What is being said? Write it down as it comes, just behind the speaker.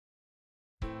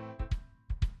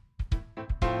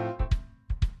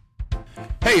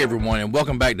Hey everyone, and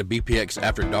welcome back to BPX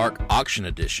After Dark Auction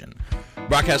Edition.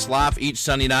 Broadcast live each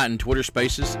Sunday night in Twitter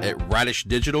Spaces at Radish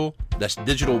Digital, that's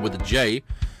digital with a J,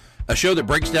 a show that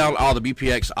breaks down all the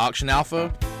BPX auction alpha,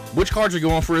 which cards are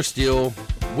going for a steal,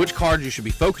 which cards you should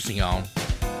be focusing on.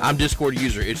 I'm Discord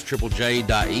user it's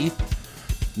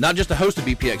triplej.eth, not just the host of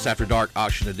BPX After Dark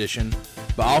Auction Edition,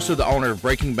 but also the owner of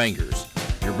Breaking Bangers,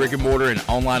 your brick and mortar and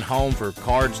online home for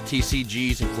cards,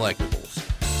 TCGs, and collectibles.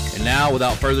 And now,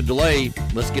 without further delay,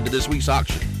 let's get to this week's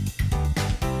auction.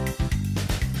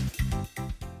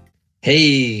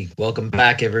 Hey, welcome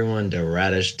back everyone to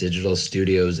Radish Digital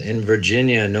Studios in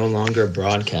Virginia, no longer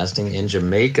broadcasting in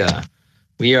Jamaica.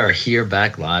 We are here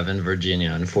back live in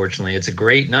Virginia. Unfortunately, it's a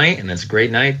great night, and it's a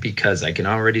great night because I can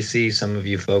already see some of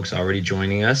you folks already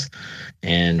joining us.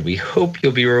 And we hope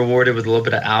you'll be rewarded with a little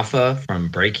bit of alpha from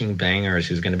Breaking Bangers,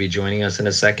 who's going to be joining us in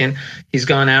a second. He's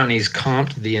gone out and he's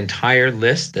comped the entire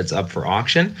list that's up for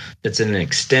auction. That's in an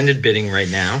extended bidding right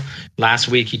now. Last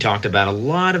week, he talked about a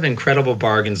lot of incredible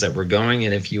bargains that were going.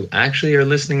 And if you actually are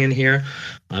listening in here,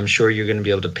 I'm sure you're going to be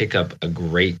able to pick up a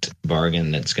great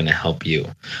bargain that's going to help you.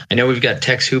 I know we've got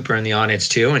Tex Hooper in the audience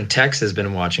too, and Tex has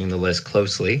been watching the list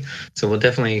closely. So we'll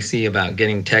definitely see about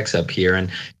getting Tex up here. And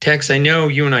Tex, I know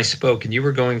you and I spoke, and you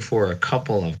were going for a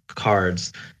couple of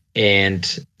cards.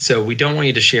 And so we don't want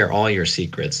you to share all your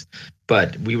secrets,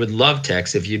 but we would love,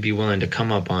 Tex, if you'd be willing to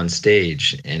come up on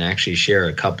stage and actually share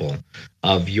a couple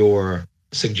of your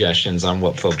suggestions on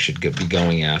what folks should be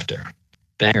going after.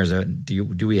 Bangers,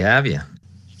 do we have you?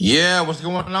 Yeah, what's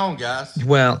going on, guys?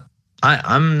 Well,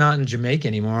 I'm not in Jamaica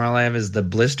anymore. All I have is the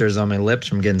blisters on my lips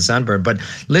from getting sunburned. But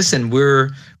listen, we're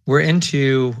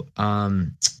into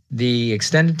the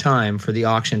extended time for the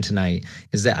auction tonight.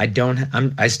 Is that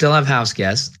I still have house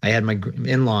guests. I had my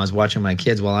in-laws watching my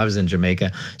kids while I was in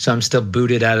Jamaica, so I'm still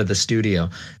booted out of the studio.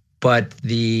 But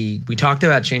we talked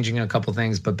about changing a couple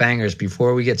things. But Bangers,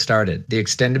 before we get started, the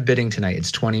extended bidding tonight,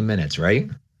 it's 20 minutes, right?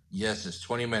 Yes, it's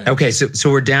 20 minutes. Okay,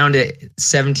 so we're down to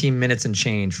 17 minutes and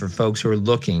change for folks who are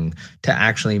looking to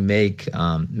actually make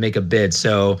a bid.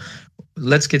 So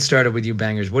let's get started with you,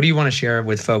 Bangers. What do you want to share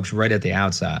with folks right at the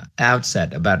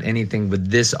outset about anything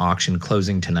with this auction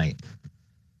closing tonight?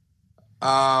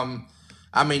 I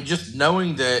mean, just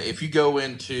knowing that if you go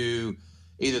into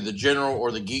either the general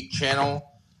or the geek channel,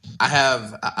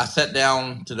 I sat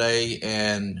down today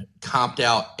and comped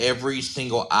out every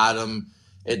single item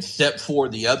except for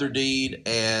the other deed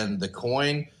and the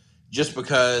coin, just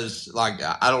because, like,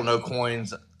 I don't know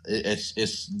coins.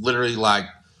 It's literally like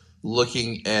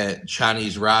looking at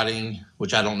Chinese writing,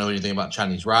 which I don't know anything about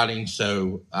Chinese writing,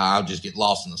 so I'll just get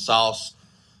lost in the sauce.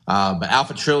 But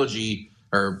Alpha Trilogy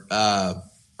or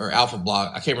Alpha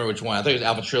Block, I can't remember which one. I think it was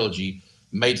Alpha Trilogy,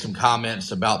 made some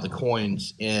comments about the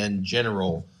coins in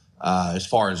general as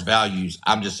far as values.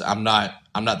 I'm not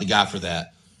the guy for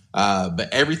that. But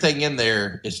everything in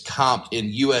there is comped in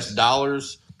U.S.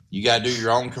 dollars. You got to do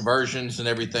your own conversions and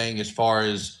everything as far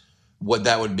as what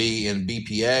that would be in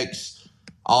BPX.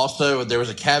 Also, there was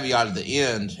a caveat at the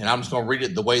end, and I'm just going to read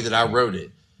it the way that I wrote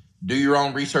it. Do your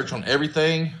own research on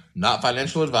everything, not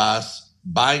financial advice.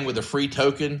 Buying with a free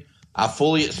token. I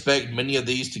fully expect many of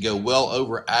these to go well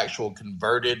over actual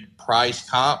converted price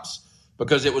comps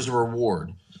because it was a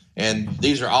reward. And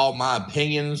these are all my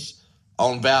opinions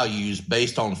on values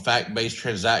based on fact-based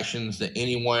transactions that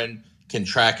anyone can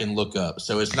track and look up.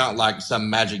 So it's not like some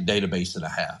magic database that I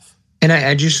have. And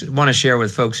I just want to share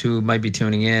with folks who might be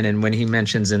tuning in, and when he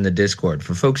mentions in the Discord,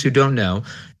 for folks who don't know,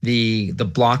 the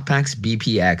BlockPax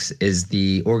BPX is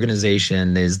the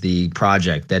organization, is the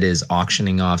project that is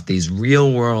auctioning off these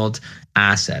real-world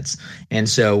assets. And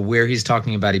so where he's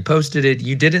talking about, he posted it.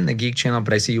 You did it in the Geek channel,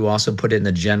 but I see you also put it in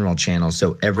the general channel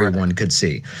so everyone could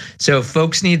see. So if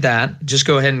folks need that, just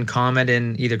go ahead and comment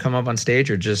in, either come up on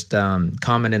stage or just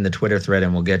comment in the Twitter thread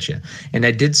and we'll get you. And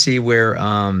I did see where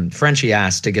Frenchie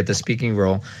asked to get the speaking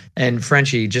role. And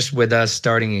Frenchie, just with us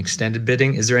starting extended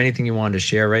bidding, is there anything you wanted to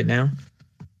share right now?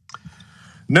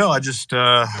 No,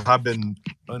 I've been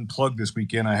unplugged this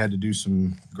weekend. I had to do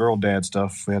some girl dad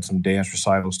stuff. We had some dance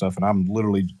recital stuff, and I'm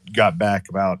literally got back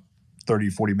about 30,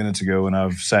 40 minutes ago, and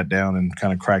I've sat down and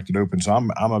kind of cracked it open. So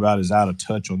I'm about as out of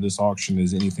touch on this auction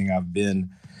as anything I've been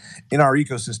in our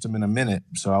ecosystem in a minute.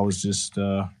 So I was just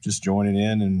joining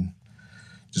in and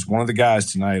just one of the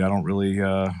guys tonight. I don't really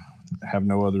have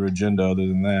no other agenda other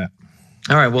than that.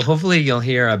 All right. Well, hopefully you'll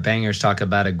hear Bangers talk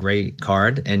about a great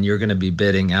card, and you're going to be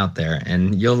bidding out there,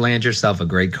 and you'll land yourself a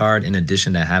great card in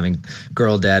addition to having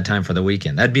girl dad time for the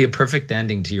weekend. That'd be a perfect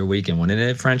ending to your weekend, wouldn't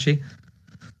it, Frenchie?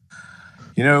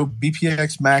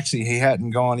 BPX Maxi, he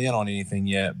hadn't gone in on anything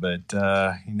yet, but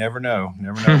you never know.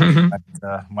 Never know when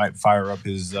he might fire up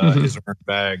his earned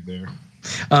bag there.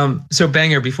 So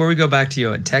Banger, before we go back to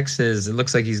you, Texas, it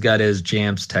looks like he's got his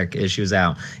Jamps tech issues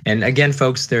out. And again,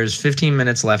 folks, there's 15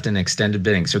 minutes left in extended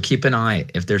bidding. So keep an eye.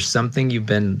 If there's something you've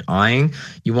been eyeing,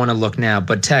 you want to look now.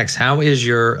 But Tex, how is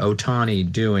your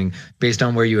Otani doing based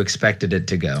on where you expected it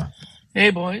to go?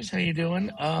 Hey boys, how you doing?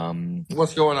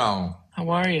 What's going on? How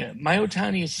are you? My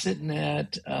Otani is sitting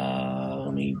at,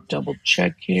 let me double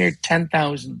check here,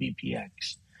 10,000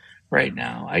 BPX right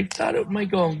now. I thought it might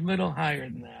go a little higher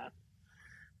than that.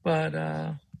 But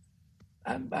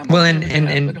I'm well,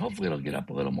 okay but hopefully it'll get up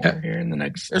a little more here in the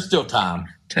next. There's still time.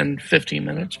 10, 15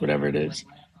 minutes, whatever it is.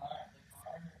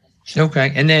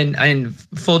 Okay, and then in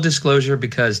full disclosure,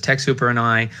 because Tex Hooper and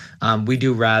I, we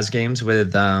do Raz games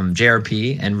with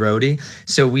JRP and Rody,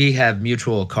 so we have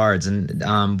mutual cards,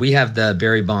 and we have the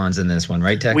Barry Bonds in this one,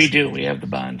 right, Tex? We do. We have the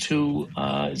Bonds, who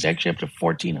is actually up to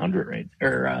 1,400 right,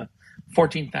 or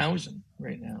 14,000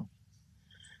 right now.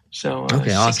 So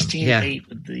okay, awesome. 16.8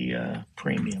 with the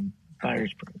premium,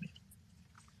 buyer's premium.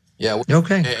 Yeah.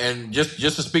 Okay. And just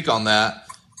to speak on that,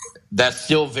 that's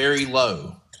still very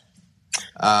low.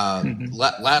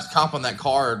 Last comp on that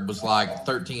card was like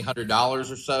 $1,300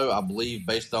 or so, I believe,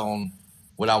 based on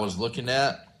what I was looking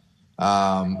at.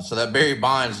 So that Barry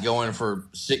Bonds going for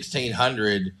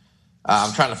 $1,600.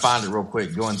 I'm trying to find it real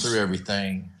quick, going through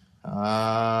everything.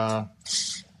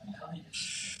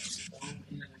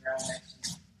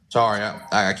 Sorry,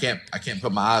 I can't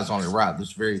put my eyes on it right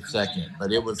this very second,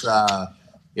 but it was up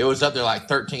there like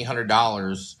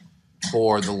 $1,300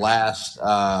 for the last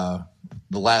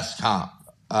comp.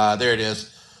 There it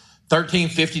is,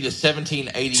 $1,350 to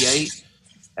 $1,788,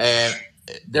 and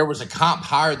there was a comp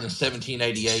higher than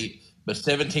 $1,788, but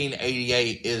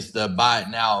 $1,788 is the buy it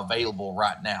now available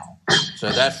right now. So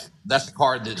that's the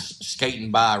card that's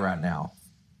skating by right now.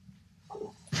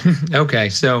 Okay,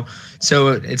 so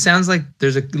it sounds like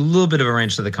there's a little bit of a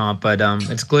range to the comp, but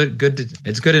it's good.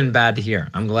 It's good and bad to hear.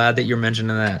 I'm glad that you're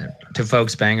mentioning that to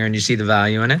folks, Banger, and you see the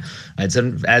value in it.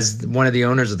 As one of the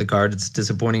owners of the card, it's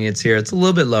disappointing it's here. It's a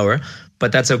little bit lower,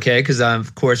 but that's okay because,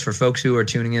 of course, for folks who are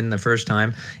tuning in the first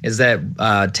time, is that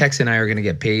Tex and I are going to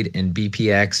get paid in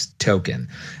BPX token,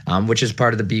 which is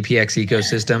part of the BPX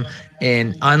ecosystem.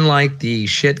 And unlike the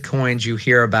shit coins you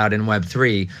hear about in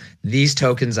Web3, these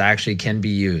tokens actually can be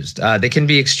used. They can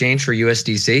be exchanged for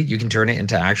USDC. You can turn it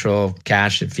into actual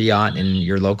cash, fiat in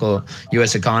your local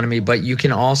US economy. But you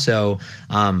can also,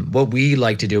 what we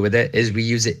like to do with it is we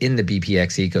use it in the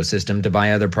BPX ecosystem to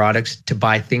buy other products, to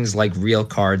buy things like real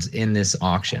cards in this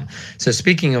auction. So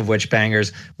speaking of which,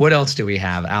 Bangers, what else do we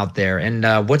have out there? And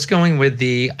what's going with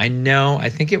I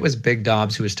think it was Big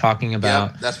Dobbs who was talking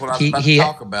about. Yep, that's what I was about to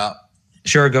talk about.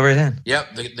 Sure, go right ahead.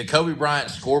 Yep, the Kobe Bryant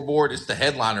scoreboard is the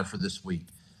headliner for this week.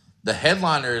 The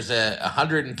headliner is at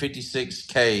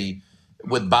 $156K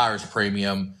with buyer's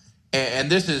premium, and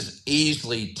this is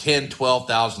easily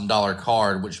 $10,000-$12,000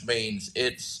 card, which means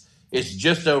it's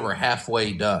just over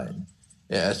halfway done,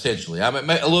 essentially. I mean,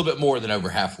 a little bit more than over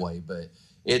halfway, but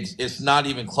it's not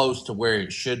even close to where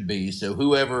it should be. So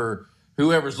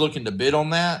whoever's looking to bid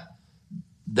on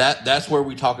that's where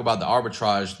we talk about the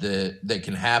arbitrage that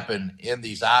can happen in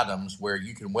these items, where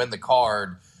you can win the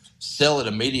card, sell it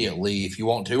immediately if you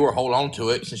want to, or hold on to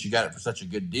it since you got it for such a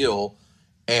good deal.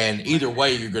 And either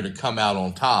way, you're going to come out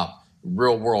on top.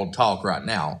 Real world talk right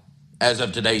now, as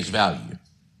of today's value.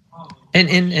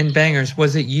 And Bangers,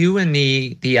 was it you in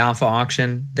the alpha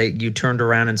auction that you turned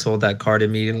around and sold that card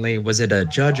immediately? Was it a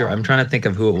judge, or I'm trying to think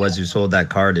of who it was who sold that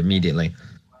card immediately?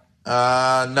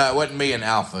 No, it wasn't me in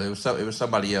alpha. It was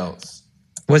somebody else.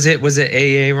 Was it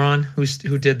AA Ron who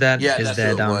did that? Yeah, that's who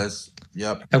it was.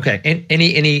 Yep. Okay, and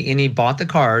he bought the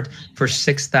card for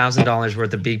 $6,000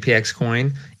 worth of BPX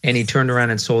coin, and he turned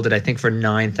around and sold it, I think, for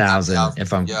 $9,000.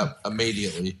 If I'm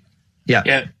immediately.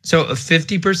 Yeah. So a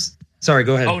 50%. Sorry,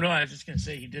 go ahead. Oh no, I was just gonna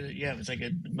say he did it. Yeah, it was like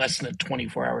less than a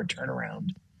 24-hour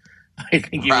turnaround. I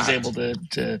think he was able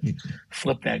to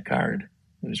flip that card.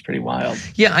 It was pretty wild.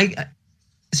 Yeah,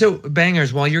 So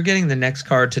Bangers, while you're getting the next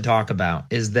card to talk about,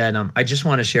 is that I just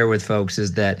want to share with folks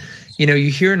is that, you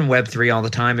hear in Web3 all the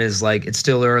time is like, it's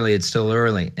still early.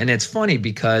 And it's funny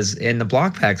because in the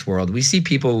BlockPacks world, we see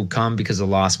people who come because of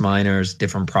lost miners,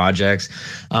 different projects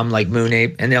like Moon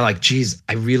Ape, and they're like, geez,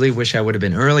 I really wish I would have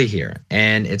been early here.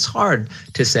 And it's hard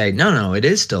to say, no, it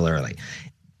is still early.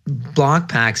 Block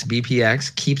Packs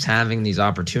BPX keeps having these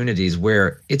opportunities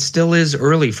where it still is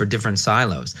early for different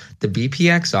silos. The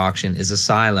BPX auction is a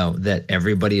silo that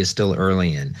everybody is still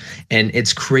early in. And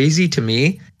it's crazy to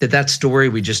me that story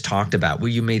we just talked about, where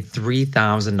you made $3,000,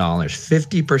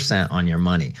 50% on your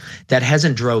money, that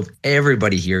hasn't drove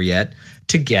everybody here yet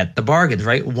to get the bargains,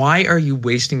 right? Why are you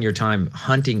wasting your time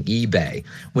hunting eBay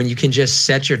when you can just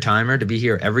set your timer to be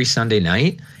here every Sunday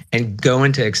night and go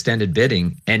into extended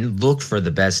bidding and look for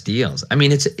the best deals? I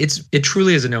mean, it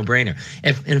truly is a no-brainer.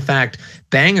 If, in fact,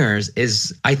 Bangers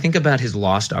is, I think about his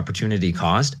lost opportunity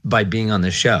cost by being on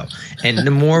the show. And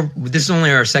the more, this is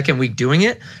only our second week doing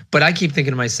it, but I keep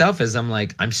thinking to myself as I'm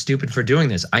like, I'm stupid for doing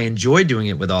this. I enjoy doing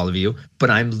it with all of you, but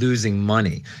I'm losing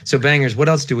money. So Bangers, what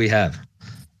else do we have?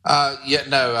 Yeah,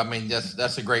 no, I mean,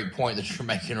 that's a great point that you're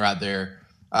making right there.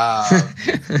 You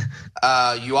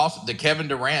also, the Kevin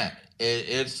Durant,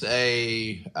 it's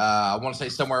a, I want to say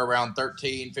somewhere around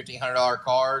 $1,500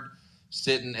 card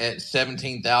sitting at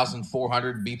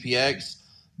 17,400 BPX.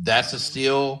 That's a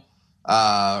steal.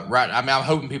 Right. I mean, I'm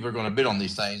hoping people are going to bid on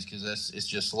these things because it's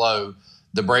just low.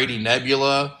 The Brady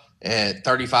Nebula at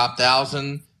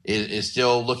 35,000 is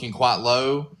still looking quite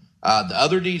low. The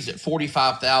other deeds at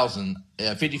 45,000,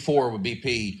 54 with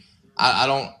BP. I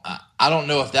don't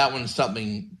know if that one's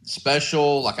something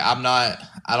special. Like I'm not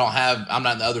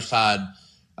in the other side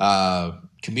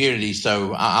community,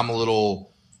 so I'm a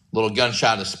little gun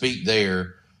shy to speak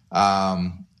there.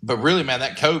 But really, man,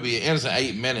 that Kobe, it ends in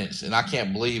 8 minutes, and I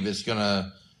can't believe it's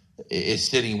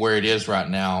sitting where it is right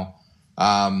now.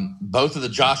 Both of the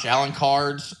Josh Allen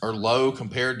cards are low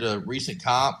compared to recent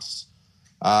comps.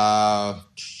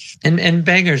 And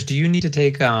Bangers, do you need to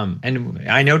take and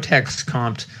I know Tex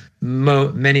comped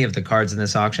many of the cards in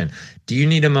this auction. Do you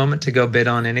need a moment to go bid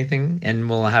on anything? And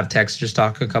we'll have Tex just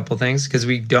talk a couple things because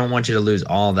we don't want you to lose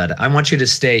all that. I want you to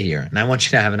stay here, and I want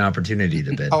you to have an opportunity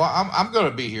to bid. Oh, I'm going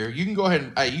to be here. You can go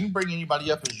ahead and you can bring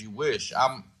anybody up as you wish.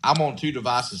 I'm on 2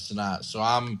 devices tonight, so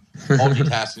I'm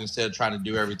multitasking instead of trying to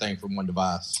do everything from one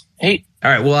device. Hey, all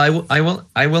right. Well,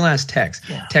 I will ask Tex.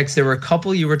 Yeah. Tex, there were a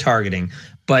couple you were targeting,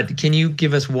 but can you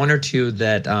give us one or two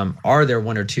that are there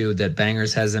one or two that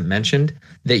Bangers hasn't mentioned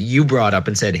that you brought up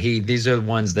and said, hey, these are the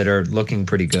ones that are looking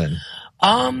pretty good?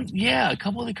 Yeah, a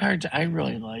couple of the cards I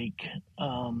really like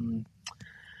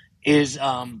is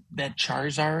that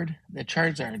Charizard. That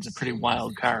Charizard's a pretty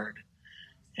wild card,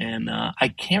 and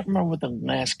I can't remember what the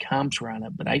last comps were on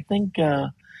it, but I think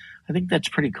that's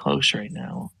pretty close right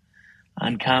now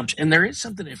on comps. And there is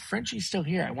something. If Frenchie's still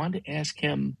here, I wanted to ask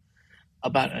him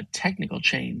about a technical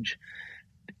change.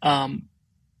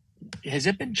 Has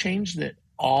it been changed that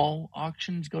all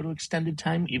auctions go to extended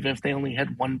time, even if they only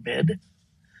had one bid?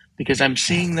 Because I'm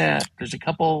seeing that there's a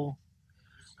couple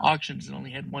auctions that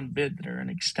only had one bid that are in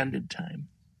extended time.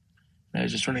 And I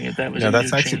was just wondering if that was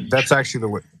change. That's actually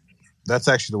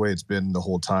the way it's been the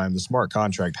whole time. The smart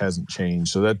contract hasn't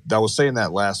changed. So that I was saying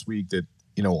that last week that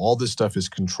all this stuff is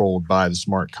controlled by the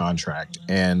smart contract.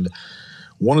 And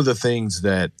one of the things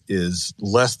that is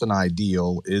less than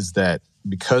ideal is that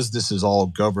because this is all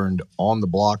governed on the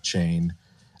blockchain,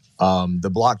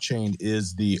 the blockchain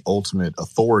is the ultimate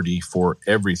authority for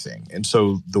everything. And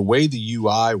so the way the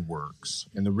UI works,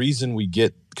 and the reason we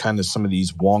get kind of some of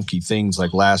these wonky things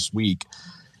like last week,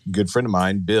 a good friend of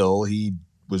mine, Bill,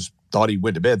 thought he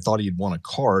went to bed, thought he had won a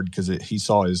card because he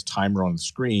saw his timer on the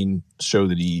screen show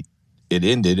that it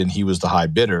ended and he was the high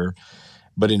bidder.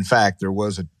 But in fact, there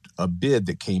was a bid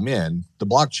that came in. The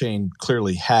blockchain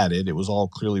clearly had it. It was all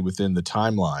clearly within the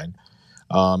timeline.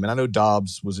 And I know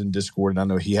Dobbs was in Discord, and I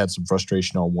know he had some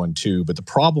frustration on one too. But the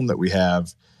problem that we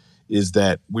have is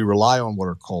that we rely on what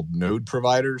are called node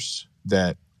providers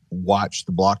that watch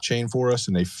the blockchain for us,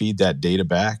 and they feed that data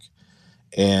back.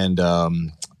 And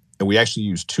we actually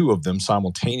use 2 of them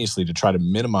simultaneously to try to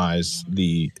minimize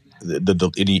any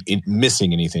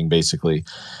missing anything, basically.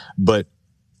 But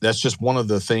that's just one of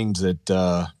the things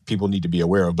that people need to be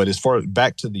aware of. But as far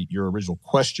back to your original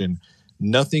question,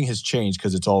 nothing has changed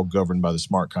because it's all governed by the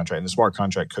smart contract, and the smart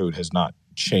contract code has not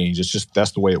changed. It's just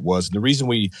that's the way it was. And the reason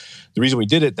we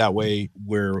did it that way,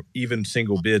 where even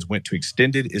single bids went to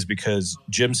extended, is because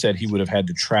Jim said he would have had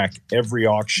to track every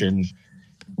auction,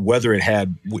 whether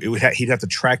he'd have to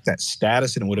track that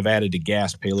status, and it would have added to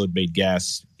gas payload, made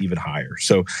gas even higher.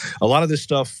 So a lot of this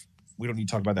stuff, we don't need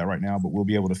to talk about that right now, but we'll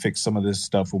be able to fix some of this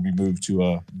stuff. We'll be moved to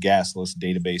a gasless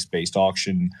database-based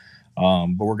auction.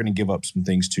 But we're going to give up some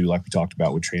things too, like we talked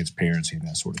about with transparency and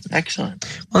that sort of thing. Excellent.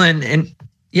 Well,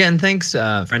 and thanks,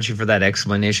 Frenchie, for that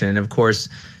explanation. And of course,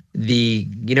 we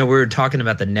were talking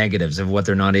about the negatives of what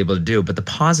they're not able to do, but the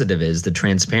positive is the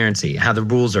transparency, how the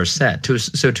rules are set.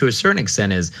 So to a certain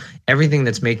extent is everything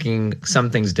that's making some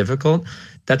things difficult,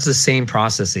 that's the same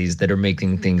processes that are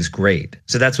making things great.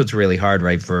 So that's what's really hard,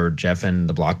 right, for Jeff and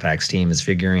the Block Packs team is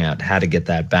figuring out how to get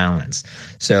that balance.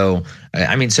 So,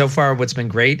 I mean, so far what's been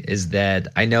great is that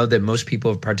I know that most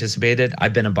people have participated.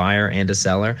 I've been a buyer and a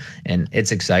seller, and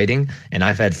it's exciting, and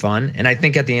I've had fun. And I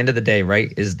think at the end of the day,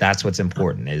 right, is that's what's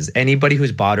important is anybody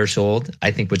who's bought or sold, I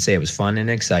think would say it was fun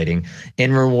and exciting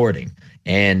and rewarding.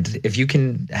 And if you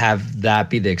can have that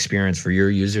be the experience for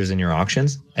your users in your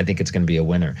auctions, I think it's going to be a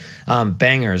winner.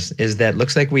 Bangers is that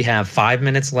looks like we have 5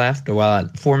 minutes left, well,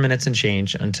 4 minutes and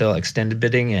change until extended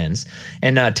bidding ends.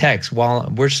 And Tex,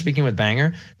 while we're speaking with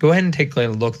Banger, go ahead and take a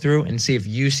look through and see if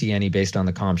you see any based on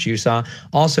the comps you saw.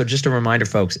 Also, just a reminder,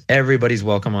 folks, everybody's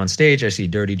welcome on stage. I see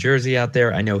Dirty Jersey out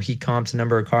there. I know he comps a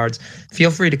number of cards. Feel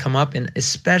free to come up, and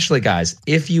especially, guys,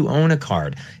 if you own a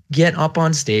card, get up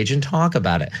on stage and talk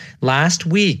about it. Last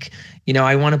week,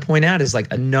 I want to point out is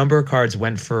like a number of cards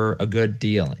went for a good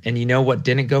deal. And you know what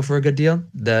didn't go for a good deal?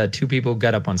 The two people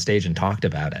got up on stage and talked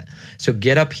about it. So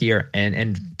get up here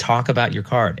and talk about your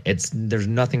card. There's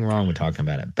nothing wrong with talking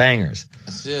about it. Bangers.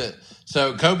 That's it.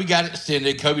 So Kobe got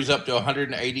extended. Kobe's up to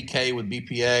 180K with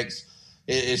BPX.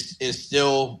 It's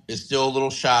still a little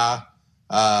shy,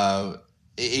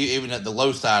 even at the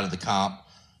low side of the comp.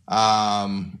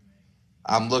 I'm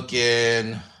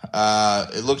looking.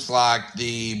 It looks like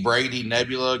the Brady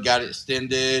Nebula got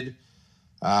extended.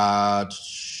 You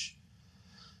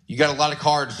got a lot of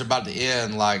cards about to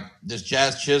end, like this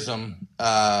Jazz Chisholm,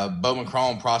 Bowman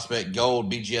Chrome Prospect Gold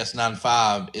BGS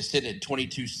 95 is sitting at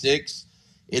 22.6.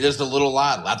 It is a little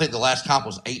light. I think the last comp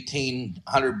was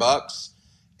 $1,800,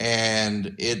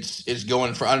 and it's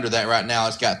going for under that right now.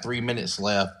 It's got 3 minutes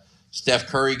left. Steph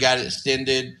Curry got it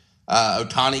extended.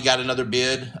 Otani got another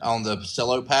bid on the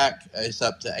Cello pack. It's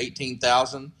up to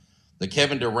 18,000. The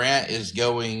Kevin Durant is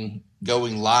going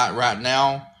light right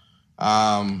now.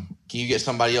 Can you get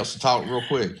somebody else to talk real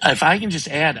quick? If I can just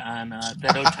add on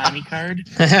that Otani card,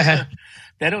 that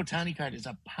Otani card is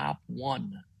a pop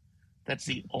 1. That's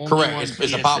the only correct. one.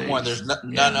 It's a pop 1. There's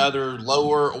none other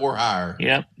lower or higher.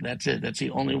 Yep, that's it. That's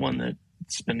the only one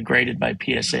that's been graded by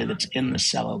PSA that's in the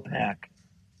Cello pack.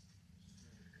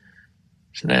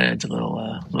 So that's a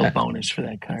little bonus for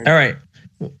that card. All right.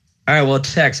 Well,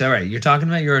 Tex, all right. You're talking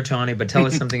about your Otani, but tell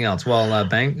us something else. While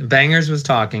Bangers was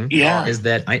talking, is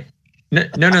that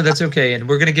No, that's okay. And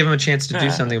we're going to give him a chance to do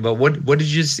something. But what did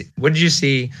you see? What did you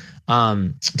see,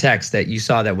 Tex, that you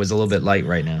saw that was a little bit light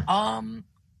right now?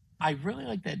 I really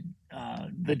like that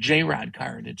the J-Rod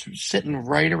card. It's sitting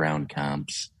right around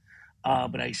comps,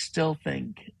 but I still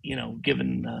think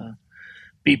given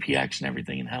BPX and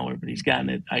everything and how everybody's gotten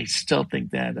it, I still think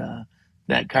that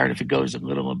that card, if it goes a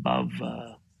little above,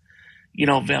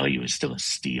 value, is still a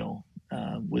steal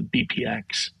with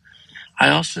BPX. I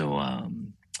also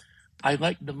I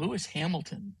like the Lewis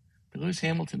Hamilton. The Lewis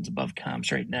Hamilton's above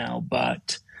comps right now,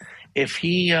 but if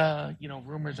he,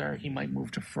 rumors are he might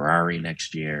move to Ferrari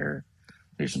next year.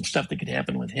 There's some stuff that could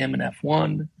happen with him in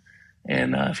F1,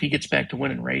 and if he gets back to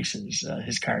winning races,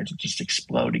 his cards will just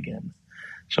explode again.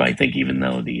 So I think even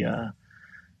though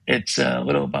it's a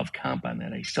little above comp on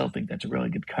that, I still think that's a really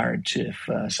good card if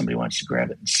somebody wants to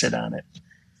grab it and sit on it.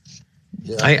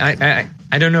 Yeah.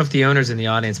 I don't know if the owner's in the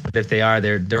audience, but if they are,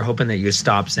 they're hoping that you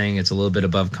stop saying it's a little bit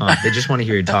above comp. They just want to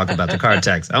hear you talk about the card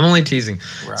text. I'm only teasing.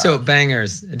 Right. So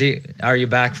Bangers, are you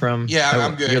back from? Yeah,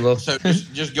 I'm good. So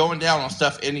just going down on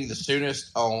stuff ending the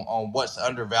soonest on what's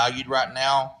undervalued right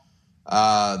now.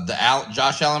 The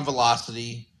Josh Allen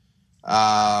Velocity,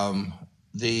 let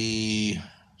me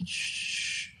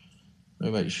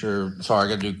make sure. Sorry, I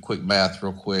got to do quick math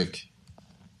real quick.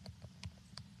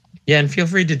 Yeah, and feel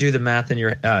free to do the math in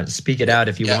your speak it out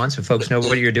if you want, so folks know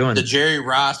what you're doing. The Jerry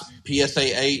Rice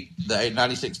PSA 8, the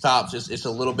 896 tops, it's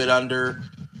a little bit under.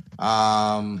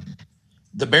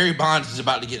 The Barry Bonds is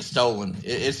about to get stolen.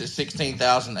 It's at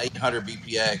 16,800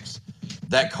 BPX.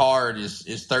 That card is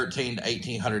 $1,300 to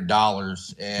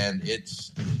 $1,800, and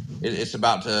it's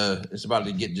about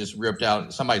to get just ripped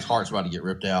out. Somebody's heart's about to get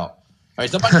ripped out. I mean,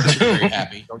 somebody's very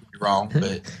happy. Don't get me wrong,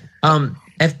 but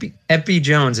FB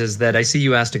Jones is that I see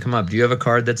you asked to come up. Do you have a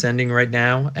card that's ending right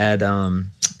now at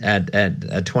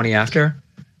 20 after?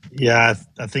 Yeah,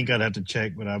 I think I'd have to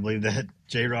check, but I believe that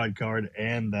J-Rod card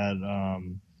and that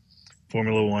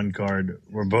Formula One card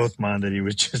were both mine that he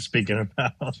was just speaking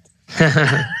about.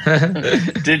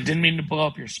 Didn't mean to blow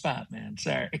up your spot, man.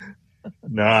 Sorry.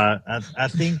 No, I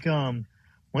think one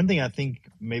thing I think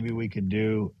maybe we could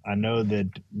do, I know that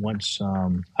once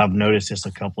I've noticed this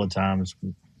a couple of times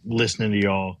listening to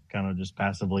y'all kind of just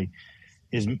passively,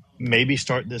 is maybe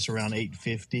start this around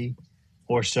 8:50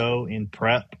 or so in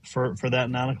prep for that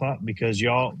 9 o'clock, because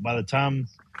y'all, by the time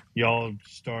y'all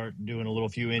start doing a little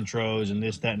few intros and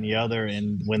this, that, and the other,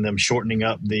 and when them shortening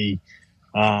up the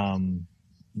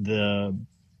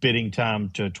bidding time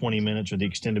to 20 minutes or the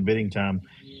extended bidding time,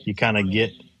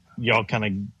 y'all kind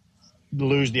of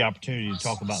lose the opportunity to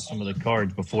talk about some of the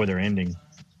cards before they're ending.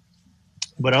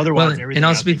 But otherwise, Well, and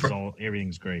I'll speak for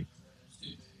everything's great.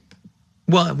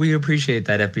 Well, we appreciate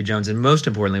that, FB Jones, and most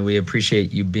importantly, we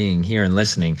appreciate you being here and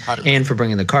listening, 100%. and for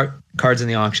bringing the cards in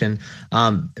the auction.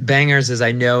 Bangers, as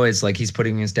I know, is like he's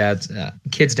putting his dad's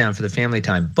kids down for the family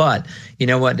time. But you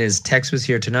know what? His text was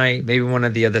here tonight. Maybe one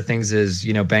of the other things is,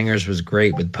 Bangers was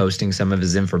great with posting some of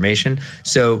his information.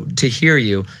 So to hear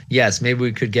you, yes, maybe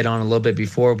we could get on a little bit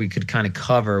before. We could kind of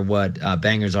cover what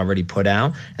Bangers already put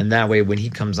out, and that way, when he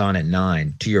comes on at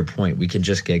 9, to your point, we can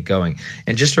just get going.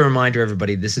 And just a reminder,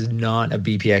 everybody, this is not a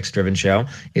BPX driven show.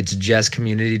 It's just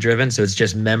community driven. So it's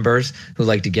just members who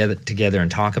like to get together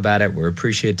and talk about it. We're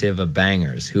appreciative of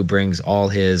Bangers, who brings all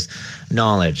his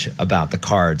knowledge about the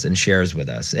cards and shares with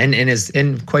us,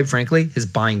 and quite frankly, his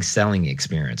buying selling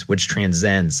experience, which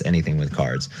transcends anything with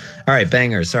cards. All right,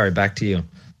 Bangers, sorry, back to you.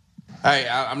 Hey,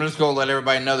 I'm just going to let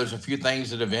everybody know there's a few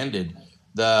things that have ended.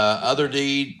 The Other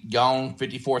Deed, gone,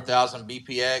 54,000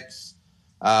 BPX.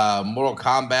 Mortal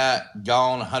Kombat,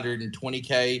 gone,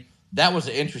 120K. That was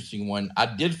an interesting one. I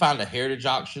did find a heritage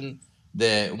auction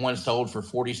that one sold for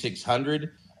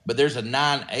 4,600, but there's a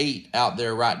 9.8 out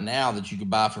there right now that you could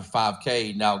buy for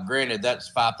 5K. Now, granted, that's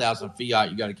 5,000 fiat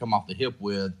you got to come off the hip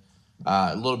with.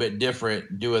 A little bit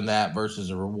different doing that versus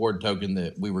a reward token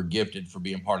that we were gifted for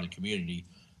being part of the community.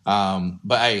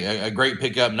 But hey, a great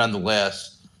pickup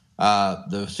nonetheless.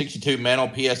 The 62 Mantle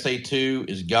PSA 2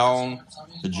 is gone.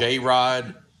 The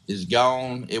J-Rod is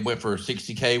gone. It went for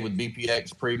 60K with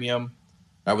BPX premium,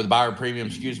 with buyer premium,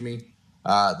 excuse me.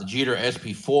 The Jeter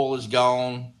SP Full is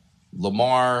gone.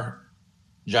 Lamar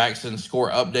Jackson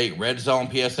Score Update Red Zone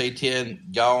PSA 10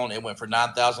 gone. It went for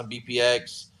 9,000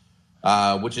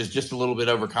 BPX, which is just a little bit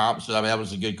over comp. So I mean, that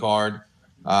was a good card.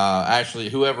 Actually,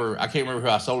 I can't remember who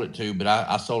I sold it to, but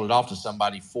I sold it off to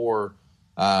somebody for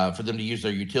them to use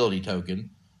their utility token.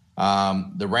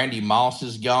 The Randy Moss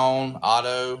is gone,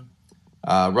 auto.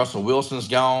 Russell Wilson's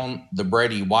gone. The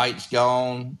Brady White's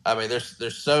gone. I mean,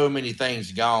 there's so many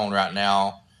things gone right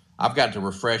now. I've got to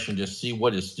refresh and just see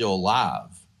what is still alive.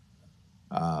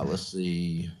 Let's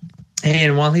see.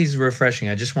 And while he's refreshing,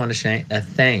 I just want to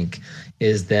thank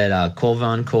is that Cole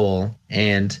Von Cole,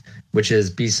 and which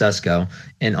is B Susco,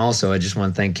 and also I just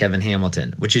want to thank Kevin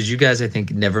Hamilton, which is you guys I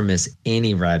think never miss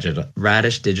any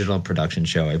Radish Digital production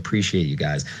show. I appreciate you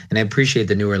guys, and I appreciate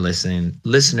the newer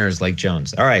listeners like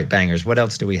Jones. All right, Bangers, what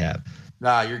else do we have?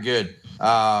 Nah, you're good.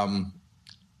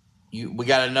 We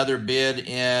got another bid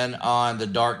in on the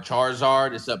Dark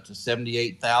Charizard. It's up to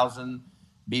 78,000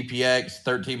 BPX.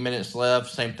 13 minutes left.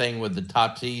 Same thing with the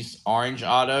Tatis Orange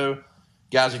Auto.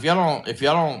 Guys, if y'all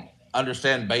don't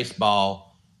understand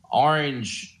baseball,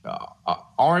 orange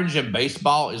in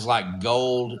baseball is like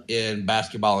gold in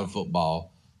basketball and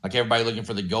football. Like everybody looking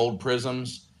for the gold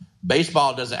prisms.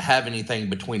 Baseball doesn't have anything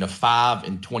between a 5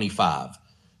 and 25.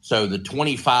 So the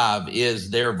 25 is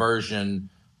their version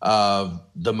of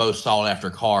the most sought after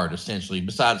card, essentially,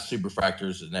 besides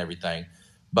superfractors and everything.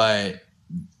 But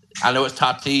I know it's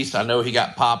Tatis. I know he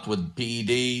got popped with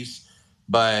PEDs,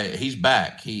 but he's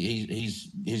back. He's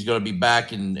going to be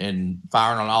back and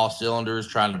firing on all cylinders,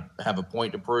 trying to have a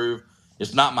point to prove.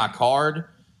 It's not my card,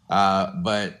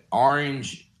 but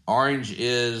orange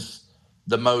is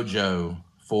the mojo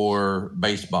for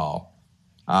baseball.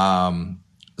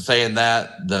 Saying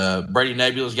that, the Brady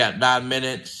Nebula's got 9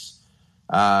 minutes.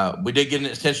 We did get an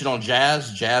extension on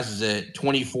Jazz. Jazz is at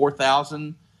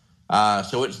 24,000.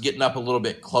 So it's getting up a little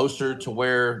bit closer to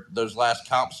where those last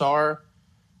comps are.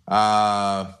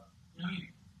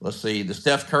 Let's see. The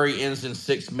Steph Curry ends in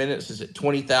 6 minutes is at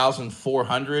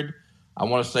 20,400. I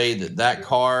want to say that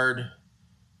card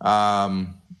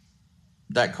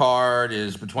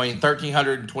is between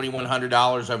 $1,300 and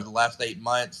 $2,100 over the last 8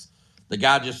 months. The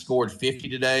guy just scored 50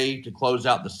 today to close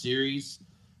out the series.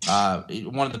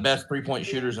 One of the best three-point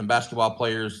shooters and basketball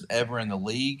players ever in the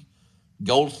league.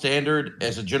 Gold standard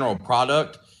as a general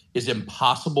product is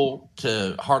impossible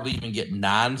to hardly even get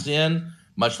nines in,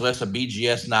 much less a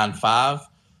BGS 9.5.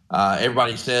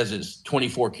 Everybody says it's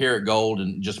 24 karat gold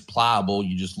and just pliable.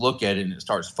 You just look at it and it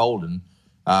starts folding.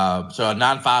 So a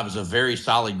 9.5 is a very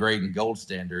solid grade in gold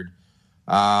standard.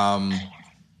 4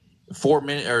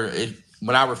 minutes,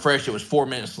 when I refreshed, it was 4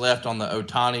 minutes left on the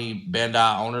Otani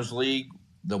Bandai Owners League,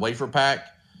 the wafer pack.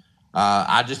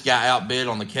 I just got outbid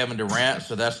on the Kevin Durant,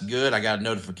 so that's good. I got a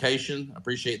notification.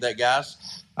 Appreciate that, guys.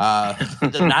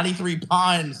 The 93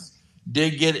 Pines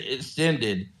did get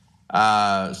extended,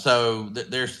 so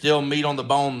there's still meat on the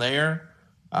bone there.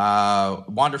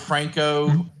 Wander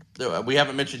Franco, we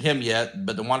haven't mentioned him yet,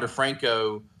 but the Wander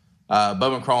Franco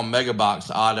Bowman Chrome Mega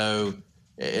Box auto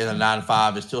in the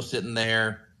 9.5 is still sitting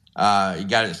there. He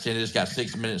got it extended. It's got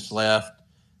 6 minutes left.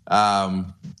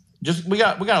 Just we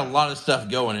got a lot of stuff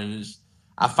going, and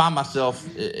I find myself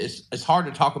it's hard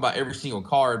to talk about every single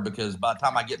card because by the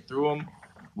time I get through them,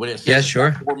 when it says it's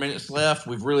got 4 minutes left,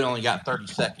 we've really only got 30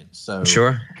 seconds. So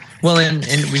sure. Well, and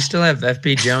we still have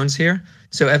FB Jones here.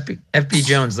 So FB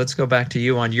Jones, let's go back to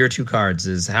you on your 2 cards.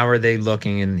 Is how are they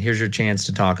looking? And here's your chance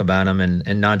to talk about them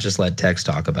and not just let Tex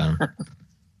talk about them.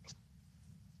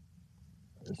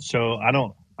 So I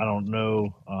don't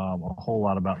know a whole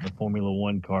lot about the Formula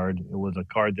One card. It was a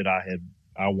card that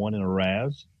I won in a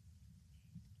Raz.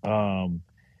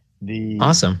 The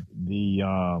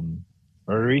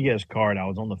Rodriguez card, I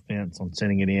was on the fence on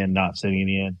sending it in, not sending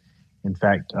it in. In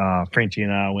fact, Frenchie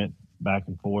and I went back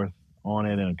and forth on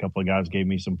it, and a couple of guys gave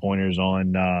me some pointers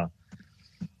on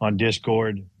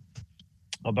Discord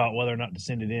about whether or not to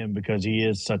send it in because he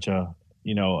is such a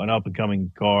an up and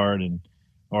coming card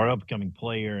or an up and coming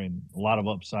player and a lot of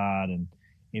upside. And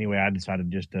anyway, I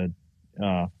decided just to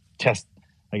test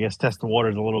the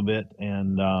waters a little bit,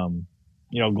 and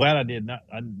glad I did.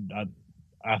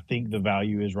 I think the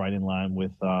value is right in line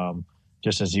with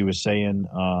just as he was saying,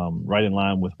 right in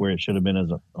line with where it should have been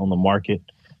on the market.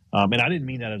 And I didn't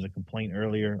mean that as a complaint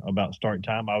earlier about start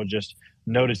time. I was just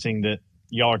noticing that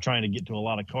y'all are trying to get to a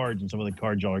lot of cards, and some of the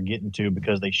cards y'all are getting to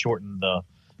because they shortened the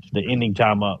ending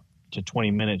time up to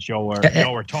 20 minutes. Y'all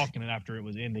were talking after it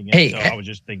was ending. And so I was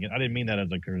just thinking, I didn't mean that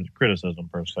as a criticism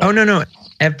per se. Oh, no.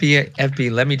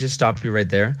 FB, let me just stop you right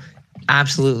there.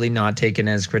 Absolutely not taken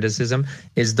as criticism.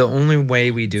 Is the only way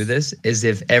we do this is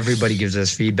if everybody gives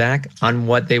us feedback on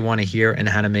what they want to hear and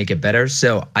how to make it better.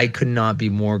 So I could not be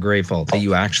more grateful that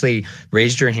you actually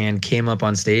raised your hand, came up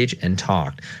on stage and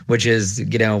talked, which is,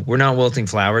 we're not wilting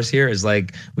flowers here. Is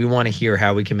like, we want to hear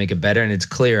how we can make it better. And it's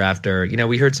clear after,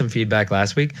 we heard some feedback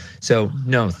last week. So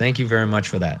no, thank you very much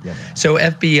for that. Yeah. So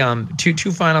FB,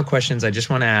 two final questions I just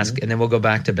want to ask, and then we'll go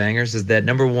back to bangers. Is that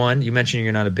number one, you mentioned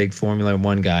you're not a big Formula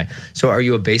One guy. So are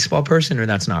you a baseball person, or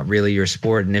that's not really your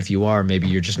sport? And if you are, maybe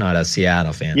you're just not a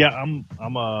Seattle fan. Yeah, I'm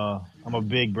a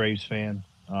big Braves fan.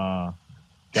 Got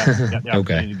the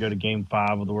opportunity to go to Game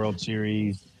 5 of the World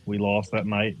Series. We lost that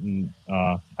night, and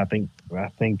I think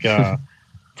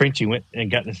Frenchie went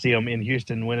and got to see them in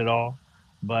Houston win it all.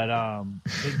 But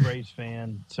big Braves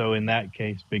fan. So in that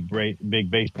case, big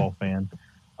baseball fan.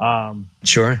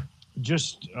 Sure.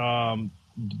 Just not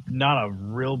a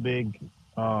real big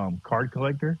card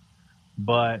collector.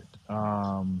 But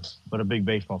a big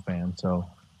baseball fan. So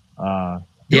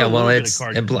it's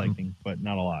card collecting, but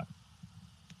not a lot.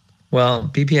 Well,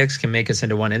 BPX can make us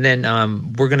into one, and then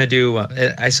we're gonna do.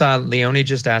 I saw Leone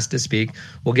just asked to speak.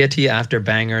 We'll get to you after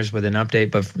bangers with an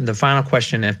update. But the final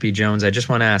question, FB Jones, I just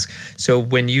want to ask. So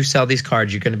when you sell these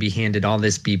cards, you're going to be handed all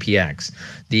this BPX,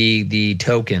 the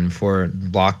token for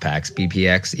block packs,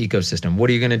 BPX ecosystem.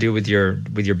 What are you going to do with your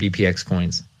BPX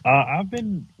coins? I've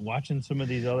been watching some of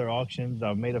these other auctions.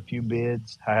 I've made a few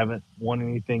bids. I haven't won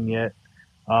anything yet.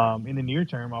 In the near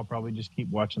term, I'll probably just keep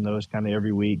watching those kind of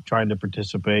every week, trying to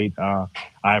participate. I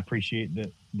appreciate the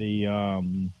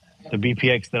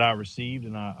BPX that I received,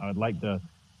 and I'd like to,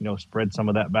 spread some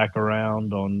of that back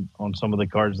around on some of the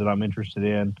cards that I'm interested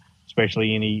in,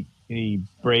 especially any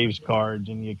Braves cards,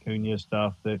 any Acuna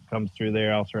stuff that comes through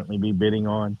there. I'll certainly be bidding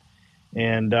on,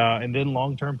 and then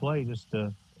long-term play just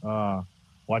to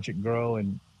watch it grow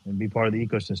and be part of the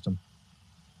ecosystem.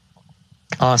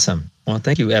 Awesome. Well,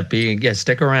 thank you, FB. Yeah,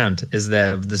 stick around.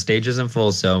 The stage isn't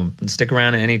full, so stick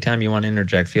around. And anytime you want to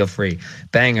interject, feel free.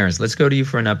 Bangers, let's go to you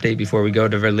for an update before we go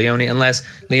to Leone. Unless,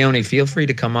 Leone, feel free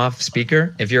to come off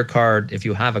speaker. If you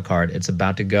have a card, it's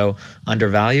about to go under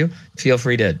value, feel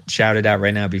free to shout it out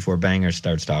right now before Bangers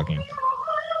starts talking.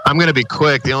 I'm going to be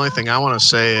quick. The only thing I want to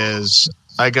say is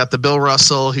I got the Bill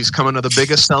Russell. He's coming to the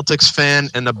biggest Celtics fan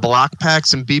in the block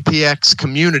packs and BPX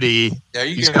community. There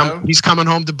you he's go. He's coming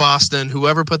home to Boston.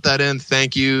 Whoever put that in,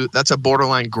 thank you. That's a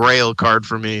borderline grail card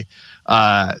for me.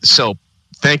 So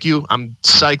thank you. I'm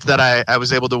psyched that I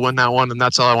was able to win that one, and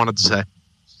that's all I wanted to say.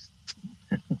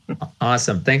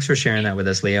 Awesome. Thanks for sharing that with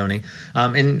us, Leone.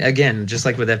 And again, just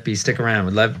like with FB, stick around.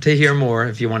 We'd love to hear more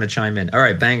if you want to chime in. All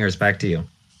right, Bangers, back to you.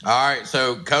 All right,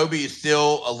 so Kobe is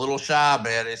still a little shy,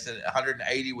 man. It's at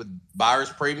 180 with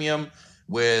buyer's premium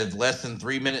with less than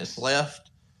 3 minutes left.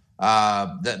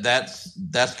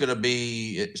 That's going to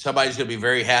be somebody's going to be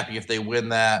very happy if they win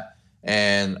that,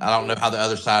 and I don't know how the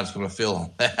other side's going to feel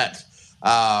on that.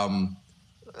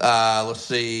 Let's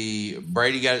see.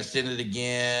 Brady got extended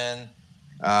again.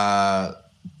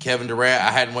 Kevin Durant,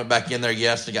 I hadn't went back in there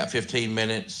yesterday. Got 15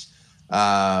 minutes.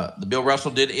 The Bill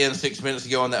Russell did end 6 minutes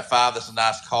ago on that 5. That's a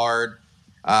nice card.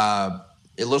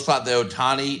 It looks like the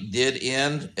Otani did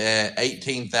end at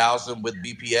 18,000 with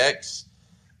BPX.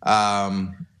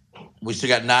 We still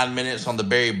got 9 minutes on the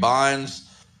Barry Bonds.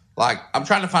 Like, I'm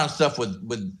trying to find stuff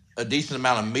with a decent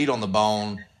amount of meat on the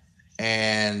bone,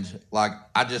 and like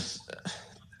I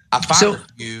find a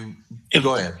few.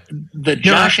 Go ahead. The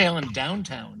Josh Allen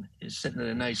downtown is sitting at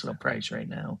a nice little price right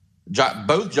now.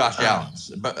 Both Josh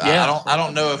Allens, but yeah. I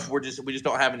don't know if we just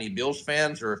don't have any Bills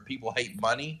fans or if people hate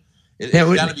money. It's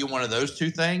got to be one of those two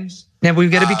things. Now,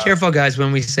 we've got to be careful, guys,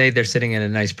 when we say they're sitting at a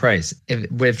nice price.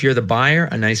 If you're the buyer,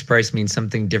 a nice price means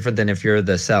something different than if you're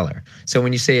the seller. So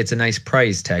when you say it's a nice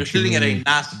price tag, they're sitting at a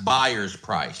nice buyer's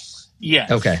price. Yes.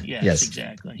 Okay. Yes.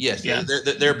 Exactly. Yes. Yeah.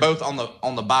 They're both on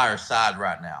the buyer side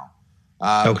right now.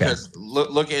 Because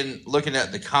looking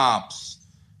at the comps,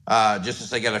 just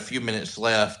as they got a few minutes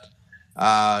left,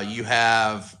 you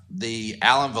have the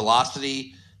Allen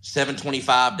Velocity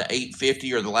 725 to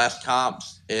 850 are the last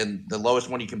comps, and the lowest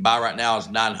one you can buy right now is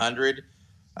 900.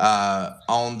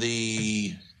 On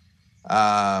the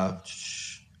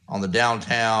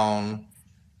downtown,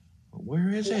 where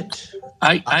is it?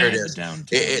 I have the downtown.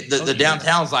 The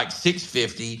downtown's like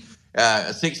 650.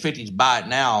 650's buy it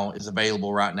now is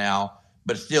available right now,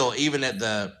 but still, even at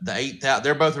the 8,000,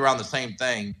 they're both around the same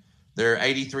thing. They're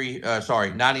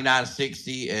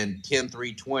 99.60 and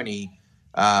 10,320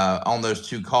 on those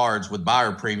two cards with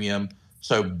buyer premium.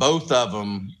 So both of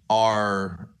them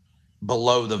are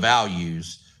below the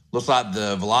values. Looks like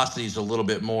the velocity is a little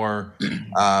bit more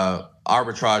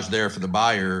arbitrage there for the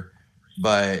buyer,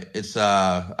 but it's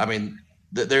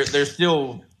there's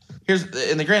still, here's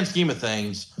in the grand scheme of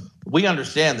things, we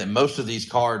understand that most of these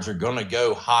cards are going to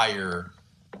go higher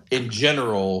in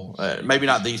general, maybe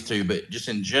not these two, but just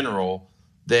in general,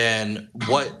 than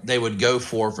what they would go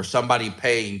for somebody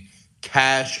paying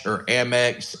cash or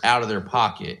Amex out of their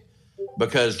pocket,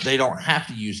 because they don't have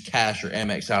to use cash or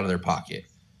Amex out of their pocket.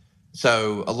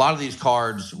 So a lot of these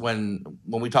cards, when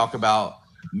we talk about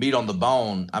meat on the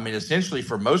bone, I mean, essentially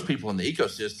for most people in the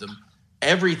ecosystem,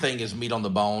 everything is meat on the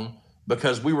bone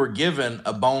because we were given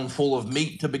a bone full of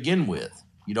meat to begin with.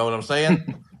 You know what I'm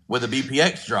saying? With a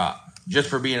BPX drop, just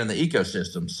for being in the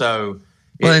ecosystem. So,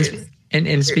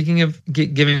 and speaking of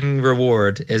giving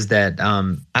reward, is that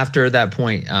after that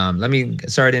point,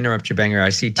 sorry to interrupt you, Banger. I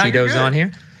see Tito's on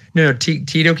here. No,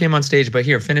 Tito came on stage, but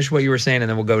here, finish what you were saying, and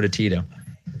then we'll go to Tito.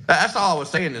 That's all I was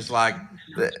saying is like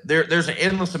there's an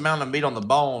endless amount of meat on the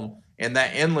bone, and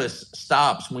that endless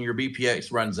stops when your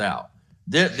BPX runs out.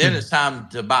 Then it's time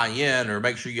to buy in or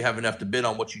make sure you have enough to bid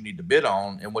on what you need to bid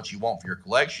on and what you want for your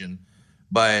collection.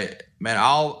 But man,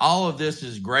 all of this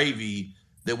is gravy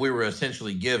that we were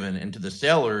essentially given, and to the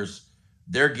sellers,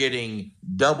 they're getting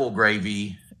double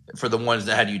gravy for the ones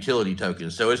that had utility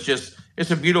tokens. So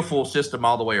it's a beautiful system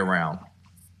all the way around.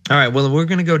 All right, well, we're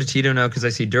going to go to Tito now because I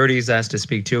see Dirty's asked to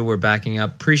speak too. We're backing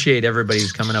up. Appreciate everybody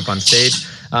who's coming up on stage.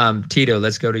 Tito,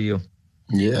 let's go to you.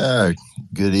 Yeah,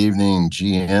 good evening,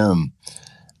 GM.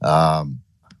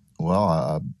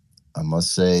 Well, I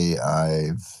must say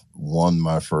I've won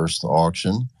my first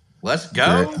auction. Let's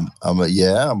go. I'm a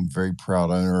very proud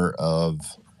owner of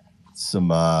some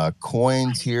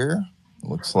coins here.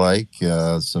 Looks like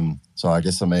some. So I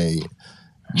guess I'm a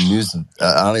I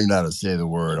don't even know how to say the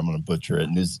word. I'm going to butcher it.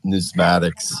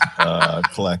 Numismatics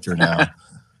collector now.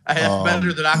 That's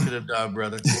better than I could have done,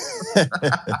 brother.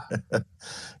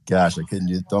 Gosh, I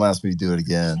couldn't. Don't ask me to do it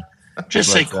again.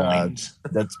 Just say coins.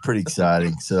 That's pretty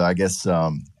exciting. So I guess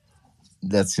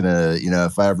that's gonna,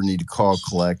 if I ever need to call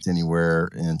collect anywhere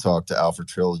and talk to Alpha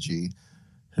Trilogy,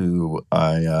 who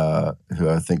I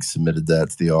think submitted that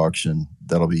to the auction,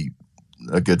 that'll be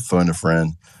a good phone a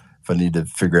friend if I need to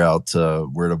figure out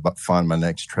where to find my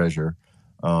next treasure.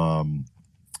 But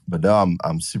no,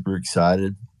 I'm super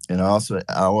excited, and I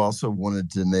also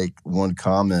wanted to make one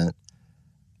comment.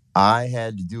 I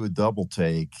had to do a double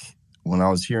take when I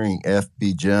was hearing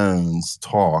FB Jones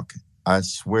talk. I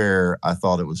swear I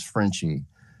thought it was Frenchie,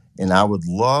 and I would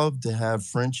love to have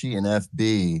Frenchie and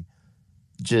FB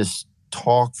just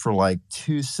talk for like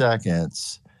 2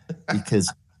 seconds,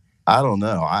 because I don't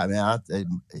know. I mean,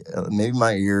 maybe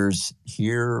my ears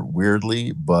hear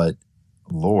weirdly, but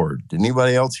Lord, did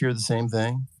anybody else hear the same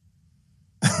thing?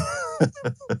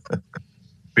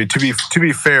 To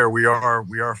be fair, we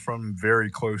are from very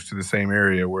close to the same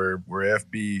area where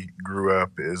FB grew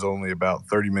up is only about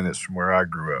 30 minutes from where I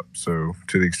grew up. So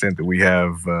to the extent that we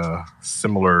have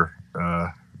similar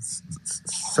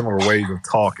ways of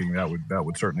talking, that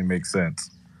would certainly make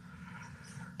sense.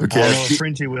 Okay, I don't know if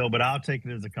Frenchie will, but I'll take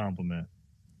it as a compliment.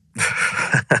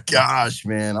 Gosh,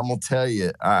 man, I'm gonna tell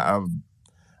you,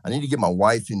 I need to get my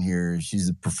wife in here. She's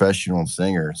a professional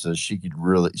singer, so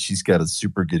she's got a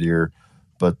super good ear.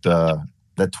 But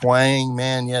that twang,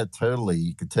 man, yeah, totally.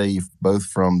 You could tell you both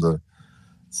from the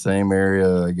same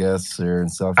area, I guess, there in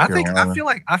South Carolina.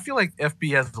 I feel like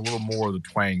FB has a little more of the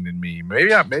twang than me.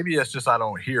 Maybe it's just I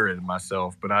don't hear it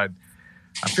myself, but I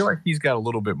feel like he's got a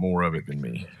little bit more of it than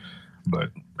me.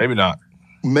 But maybe not.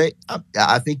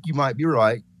 I think you might be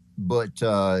right, but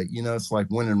it's like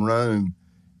when in Rome.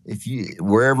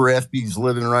 Wherever FB's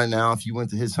living right now, if you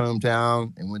went to his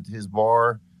hometown and went to his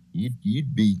bar,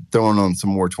 you'd be throwing on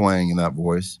some more twang in that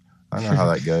voice. I know how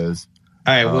that goes.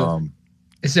 All right. Well,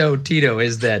 so Tito,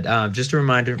 is that just a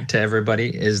reminder to everybody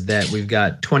is that we've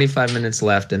got 25 minutes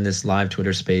left in this live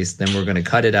Twitter space. Then we're going to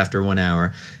cut it after 1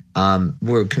 hour.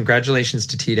 Congratulations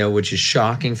to Tito, which is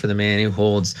shocking for the man who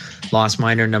holds Lost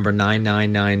Miner number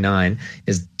 9999,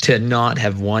 is to not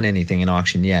have won anything in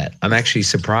auction yet. I'm actually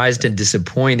surprised and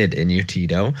disappointed in you,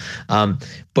 Tito.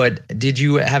 But did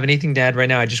you have anything to add right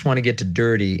now? I just want to get to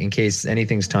Dirty in case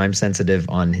anything's time sensitive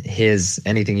on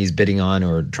anything he's bidding on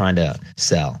or trying to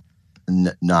sell.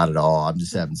 Not at all. I'm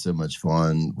just having so much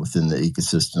fun within the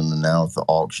ecosystem and now with the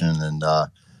auction. And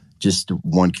just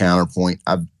one counterpoint,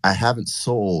 I haven't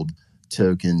sold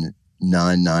token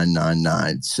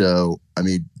 9999. So, I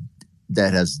mean,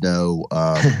 that has no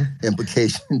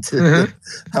implication to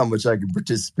how much I can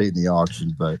participate in the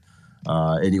auction. But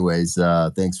anyways,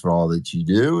 thanks for all that you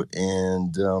do.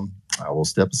 And I will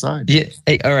step aside. Yeah.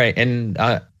 Hey, all right. And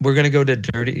we're going to go to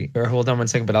Dirty, or hold on one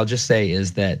second, but I'll just say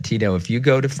is that, Tito, if you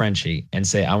go to Frenchie and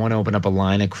say, I want to open up a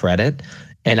line of credit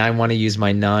and I want to use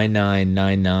my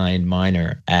 9999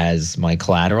 miner as my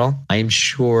collateral, I'm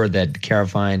sure that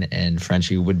Carafine and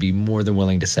Frenchie would be more than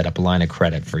willing to set up a line of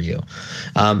credit for you.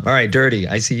 All right, Dirty,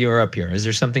 I see you're up here. Is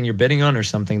there something you're bidding on or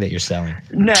something that you're selling?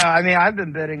 No, I mean, I've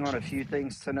been bidding on a few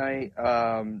things tonight.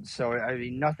 So, I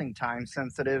mean, nothing time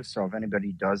sensitive. So if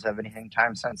anybody does have anything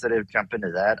time sensitive, jump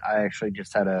into that. I actually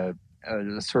just had a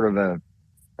sort of a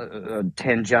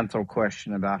tangential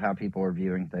question about how people are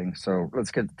viewing things. So let's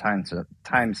get the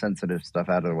time sensitive stuff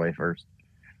out of the way first.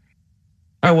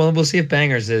 All right, well, we'll see if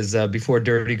Bangers is, before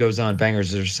Dirty goes on,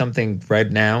 Bangers, there's something right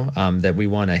now that we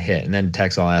want to hit, and then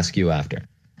Tex, I'll ask you after.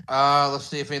 Let's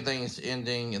see if anything is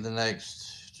ending in the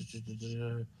next...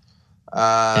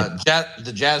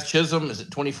 the Jazz Chisholm is at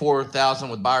 24,000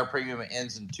 with buyer premium. It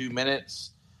ends in 2 minutes.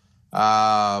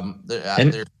 And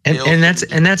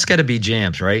that's got to be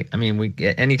jams, right? I mean,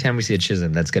 anytime we see a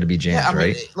Chisholm, that's got to be jams,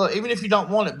 right? Look, even if you don't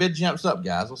want it, bid jumps up,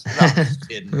 guys. I'm just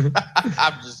kidding.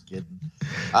 I'm just kidding.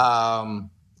 And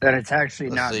it's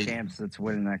actually not Champs that's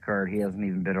winning that card. He hasn't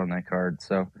even bid on that card.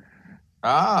 So,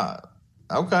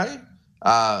 okay.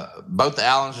 Both the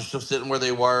Allens are still sitting where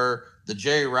they were. The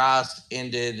Jerry Rice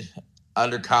ended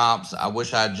under comps. I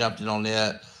wish I had jumped in on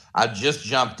it. I just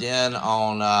jumped in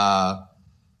on.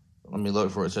 Let me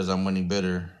look for it. It says I'm winning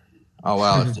bidder. Oh,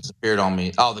 wow. It disappeared on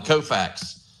me. Oh, the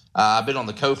Kofax. I've been on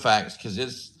the Kofax because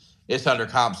it's under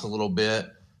comps a little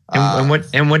bit. And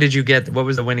what did you get? What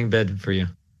was the winning bid for you?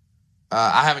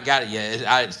 I haven't got it yet.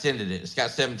 I extended it. It's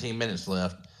got 17 minutes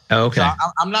left. Oh, okay. So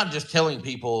I'm not just telling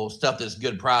people stuff that's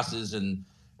good prices and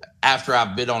after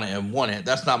I've bid on it and won it.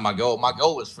 That's not my goal. My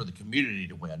goal is for the community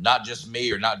to win, not just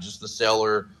me or not just the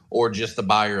seller or just the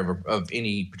buyer of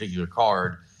any particular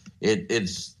card.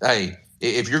 It's hey,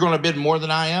 if you're going to bid more than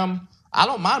I am, I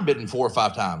don't mind bidding 4 or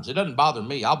 5 times. It doesn't bother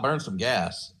me. I'll burn some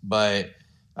gas. But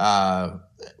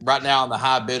right now, I'm the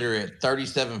high bidder at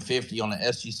 $37.50 on the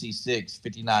SGC 6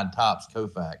 59 tops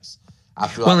Kofax. I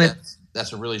feel like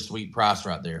that's a really sweet price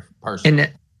right there, personally.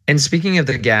 And speaking of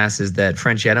the gas, is that,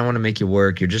 Frenchie, I don't want to make you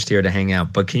work. You're just here to hang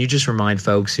out. But can you just remind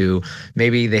folks who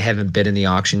maybe they haven't bid in the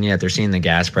auction yet, they're seeing the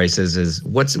gas prices, is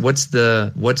what's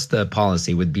the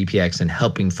policy with BPX and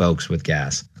helping folks with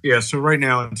gas? Yeah, so right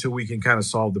now, until we can kind of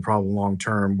solve the problem long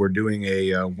term, we're doing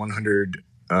a 100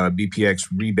 BPX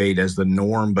rebate as the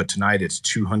norm. But tonight it's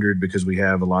 200 because we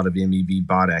have a lot of MEV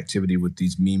bot activity with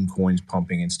these meme coins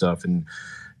pumping and stuff. And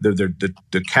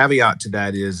the caveat to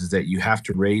that is that you have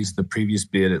to raise the previous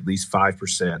bid at least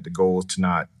 5%. The goal is to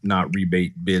not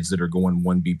rebate bids that are going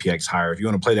 1 BPX higher. If you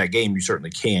want to play that game, you certainly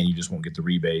can. You just won't get the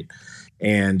rebate.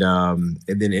 And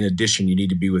then in addition, you need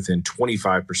to be within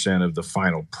 25% of the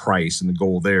final price. And the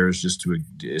goal there is just to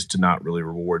not really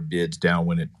reward bids down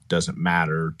when it doesn't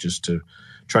matter, just to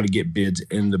try to get bids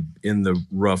in the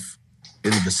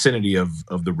vicinity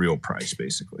of the real price,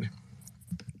 basically.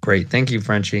 Great. Thank you,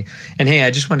 Frenchie. And hey, I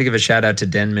just want to give a shout out to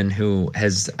Denman, who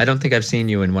I don't think I've seen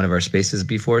you in one of our spaces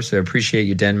before. So I appreciate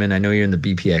you, Denman. I know you're in the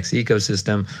BPX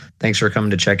ecosystem. Thanks for coming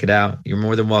to check it out. You're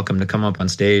more than welcome to come up on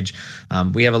stage.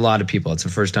 We have a lot of people. It's the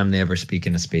first time they ever speak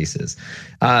in a spaces.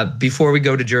 Before we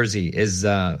go to Jersey,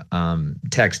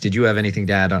 Tex, did you have anything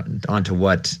to add on to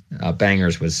what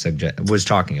Bangers was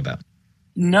talking about?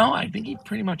 No, I think he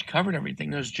pretty much covered everything.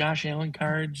 Those Josh Allen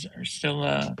cards are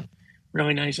still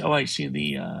really nice. Oh, I see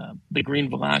the green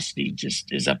velocity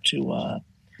just is up to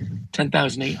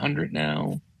 10,800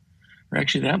 now. Or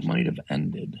actually, that might have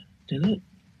ended. Did it?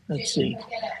 Let's see.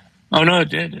 Oh no, it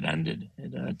did. It ended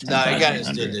at No, it got 10,800.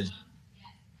 extended.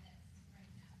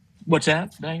 What's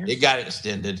that, Bangers? It got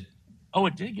extended. Oh,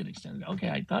 it did get extended. Okay,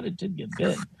 I thought it did get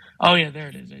bid. Oh yeah, there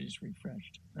it is. I just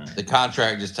refreshed. Right. The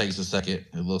contract just takes a second.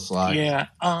 It looks like. Yeah.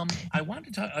 I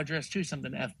wanted to address too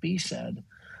something FB said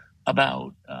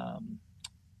about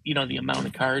the amount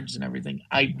of cards and everything.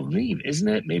 I believe, isn't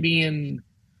it maybe in,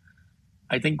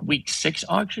 I think week 6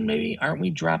 auction, maybe? Aren't we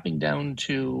dropping down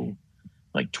to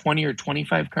like 20 or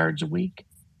 25 cards a week?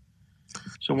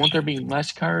 So won't there be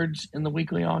less cards in the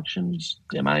weekly auctions?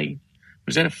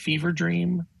 Was that a fever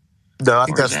dream? No, I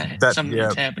think Or that's something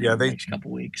that's happening in the next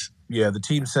couple weeks. Yeah, the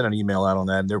team sent an email out on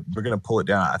that, and we're going to pull it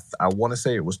down. I want to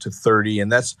say it was to 30,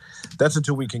 and that's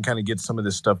until we can kind of get some of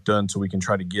this stuff done, so we can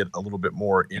try to get a little bit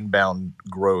more inbound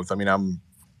growth. I mean, I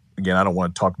don't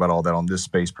want to talk about all that on this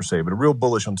space per se, but real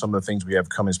bullish on some of the things we have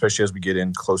coming, especially as we get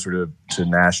in closer to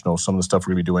national. Some of the stuff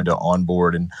we're going to be doing to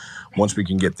onboard, and once we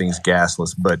can get things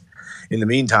gasless. But in the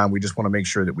meantime, we just want to make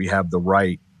sure that we have the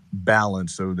right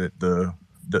balance so that the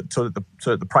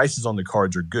prices on the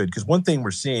cards are good. Because one thing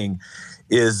we're seeing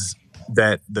is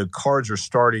that the cards we're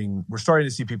starting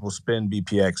to see people spend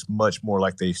BPX much more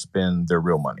like they spend their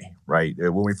real money, right?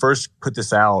 When we first put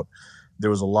this out, there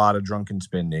was a lot of drunken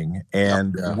spending,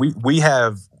 and we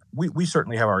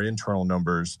certainly have our internal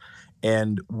numbers,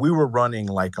 and we were running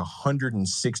like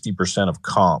 160% of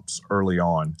comps early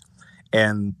on.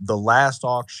 And the last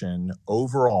auction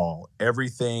overall,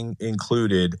 everything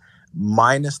included,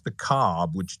 minus the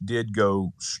Cobb, which did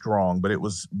go strong, but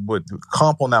the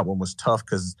comp on that one was tough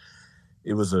because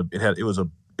it was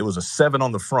a 7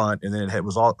 on the front, and then it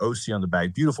was all OC on the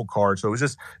back. Beautiful card. So it was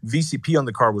just VCP on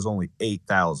the card was only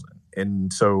 8,000,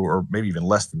 and so, or maybe even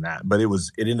less than that. But it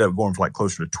ended up going for like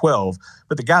closer to 12.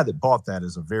 But the guy that bought that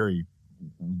is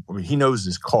he knows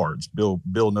his cards. Bill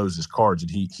knows his cards,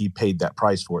 and he paid that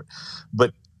price for it.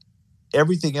 But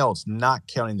everything else, not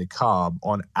counting the Cobb,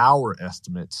 on our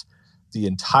estimates, the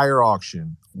entire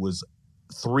auction was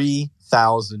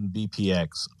 3,000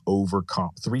 BPX over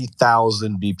comp.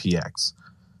 3,000 BPX.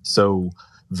 So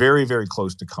very, very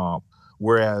close to comp.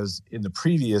 Whereas in the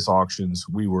previous auctions,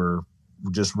 we were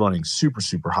just running super,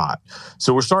 super hot.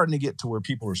 So we're starting to get to where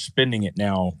people are spending it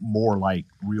now more like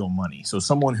real money. So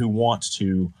someone who wants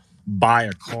to buy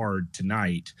a card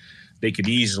tonight, they could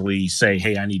easily say,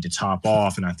 hey, I need to top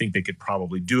off. And I think they could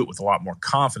probably do it with a lot more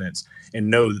confidence and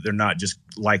know that they're not just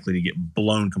likely to get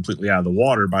blown completely out of the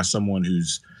water by someone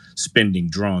who's spending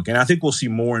drunk. And I think we'll see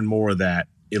more and more of that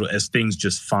as things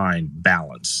just find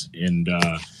balance. And,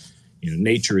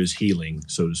 nature is healing,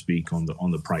 so to speak, on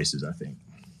the prices, I think.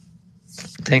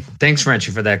 Thanks,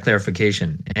 Frenchie, for that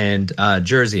clarification. And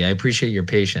Jersey, I appreciate your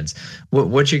patience.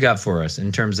 What you got for us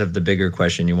in terms of the bigger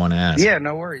question you want to ask? Yeah,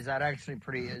 no worries. That actually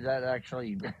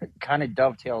kind of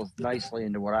dovetails nicely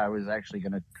into what I was actually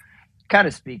going to kind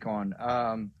of speak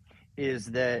on. Is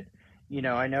that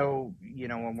I know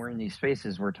when we're in these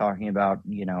spaces, we're talking about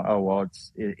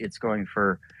it's going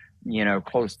for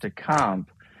close to comp,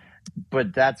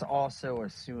 but that's also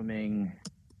assuming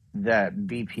that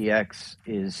BPX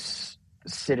is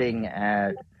sitting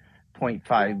at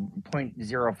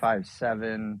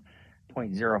 0.057,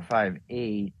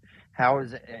 0.058.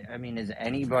 Is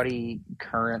anybody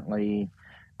currently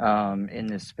in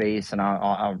this space? And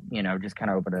I'll just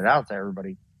kind of open it out to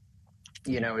everybody.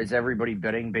 Is everybody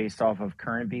bidding based off of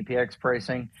current BPX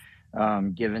pricing,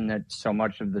 given that so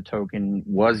much of the token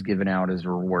was given out as a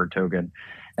reward token,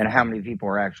 and how many people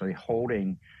are actually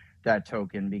holding that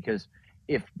token? Because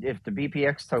if the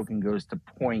BPX token goes to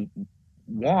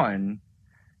 0.1,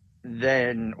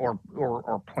 then or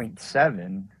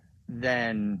 0.7,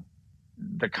 then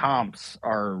the comps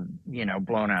are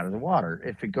blown out of the water.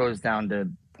 If it goes down to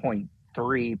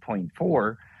 0.3,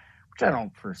 0.4, which I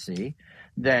don't foresee,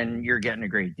 then you're getting a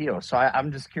great deal. So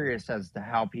I'm just curious as to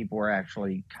how people are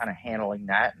actually kind of handling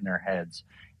that in their heads,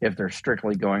 if they're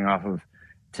strictly going off of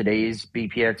today's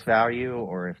BPX value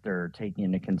or if they're taking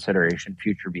into consideration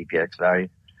future BPX value.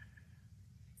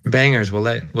 Bangers,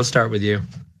 we'll start with you.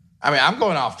 I mean, I'm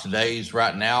going off today's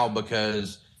right now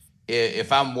because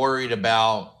if I'm worried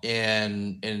about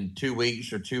in 2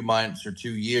 weeks or 2 months or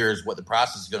 2 years what the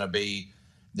price is going to be,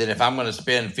 then if I'm going to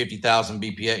spend 50,000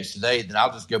 BPX today, then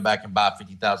I'll just go back and buy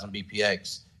 50,000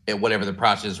 BPX at whatever the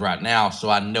price is right now, so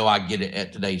I know I get it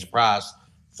at today's price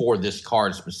for this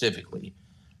card specifically.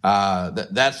 That's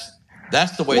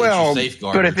the way that you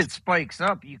safeguard. But if it spikes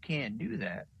up, you can't do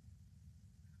that.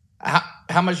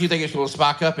 How much do you think it's going to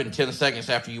spike up in 10 seconds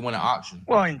after you win an auction?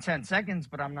 Well, in 10 seconds,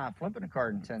 but I'm not flipping a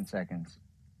card in 10 seconds.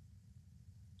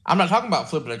 I'm not talking about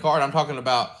flipping a card. I'm talking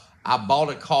about I bought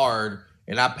a card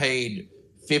and I paid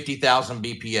 50,000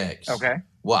 BPX. Okay.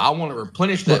 Well, I want to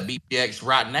replenish that BPX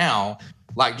right now,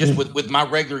 like just with my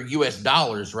regular US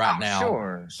dollars right now.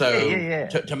 Sure. So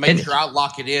to make sure I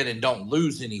lock it in and don't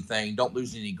lose anything, don't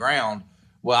lose any ground.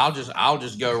 Well, I'll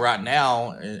just go right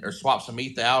now or swap some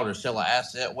ETH out or sell an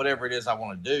asset, whatever it is I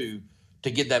want to do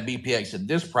to get that BPX at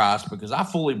this price, because I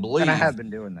fully believe and I have been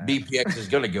doing that. BPX is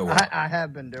going to go up. I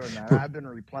have been doing that. I've been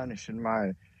replenishing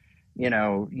my,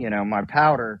 my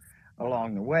powder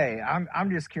along the way. I'm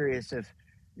just curious if,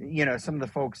 some of the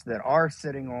folks that are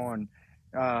sitting on,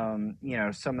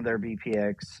 some of their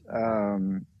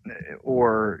BPX,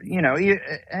 or,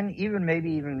 and even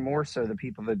maybe even more so the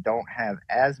people that don't have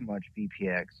as much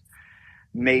BPX,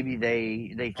 maybe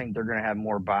they think they're going to have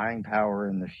more buying power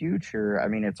in the future. I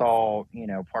mean, it's all,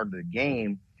 part of the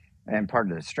game and part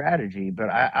of the strategy, but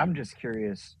I'm just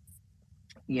curious,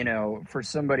 for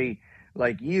somebody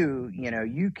like you,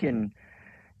 you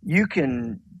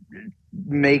can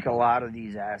make a lot of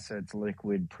these assets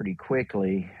liquid pretty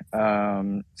quickly.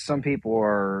 Some people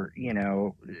are,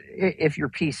 if you're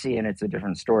PC and it's a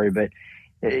different story, but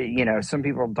some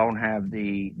people don't have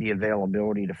the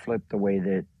availability to flip the way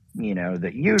that,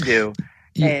 that you do.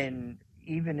 And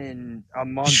even in a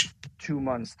month, 2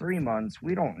 months, 3 months,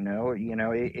 we don't know,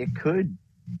 it could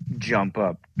jump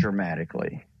up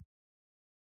dramatically.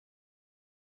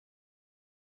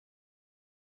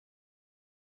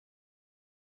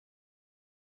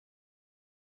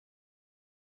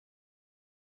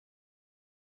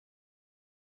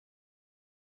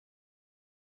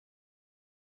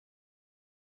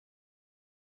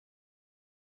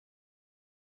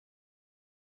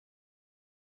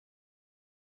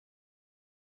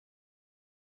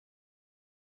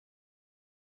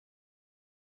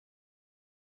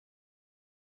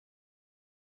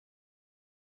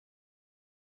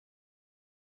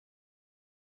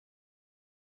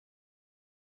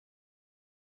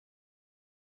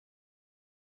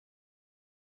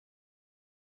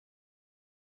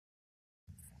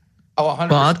 Oh, 100%.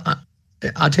 Well,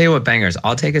 I'll tell you what, Bangers,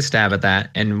 I'll take a stab at that.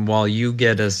 And while you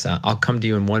get us, I'll come to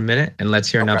you in 1 minute and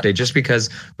let's hear an update, just because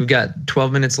we've got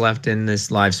 12 minutes left in this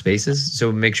live spaces.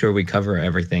 So make sure we cover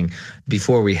everything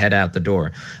before we head out the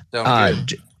door.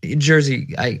 Jersey,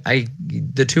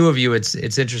 the two of you, it's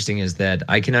interesting is that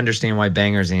I can understand why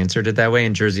Bangers answered it that way.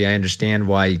 And Jersey, I understand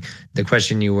why the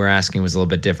question you were asking was a little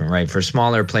bit different, right? For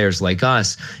smaller players like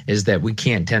us, is that we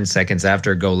can't 10 seconds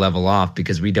after go level off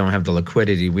because we don't have the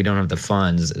liquidity, we don't have the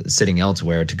funds sitting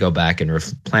elsewhere to go back and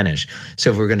replenish.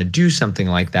 So if we're going to do something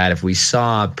like that, if we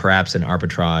saw perhaps an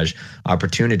arbitrage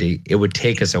opportunity, it would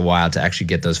take us a while to actually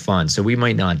get those funds. So we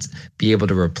might not be able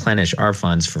to replenish our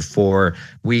funds for 4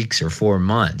 weeks or 4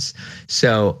 months.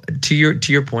 So to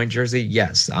your point, Jersey,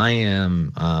 yes, I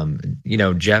am.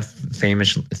 Jeff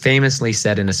famously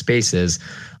said in a Spaces,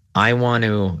 I want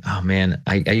to. Oh man,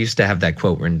 I used to have that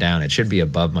quote written down. It should be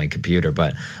above my computer,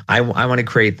 but I want to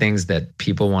create things that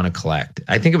people want to collect.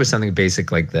 I think it was something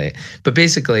basic like that, but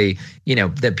basically,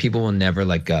 that people will never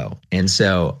let go. And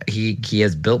so he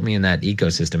has built me in that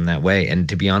ecosystem that way. And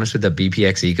to be honest with the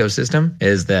BPX ecosystem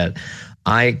is that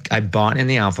I bought in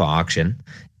the alpha auction.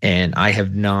 And I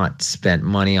have not spent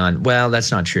money on, well,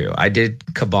 that's not true. I did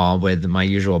cabal with my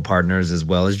usual partners as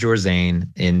well as Jorzane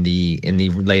in the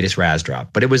latest Raz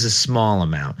drop, but it was a small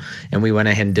amount. And we went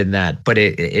ahead and did that, but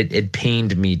it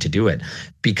pained me to do it.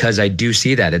 because I do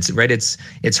see that. It's right. It's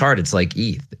hard. It's like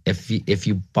ETH. If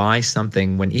you buy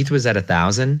something when ETH was at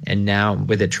 1,000 and now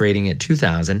with it trading at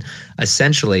 2,000,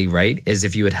 essentially, right, is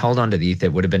if you had held onto the ETH,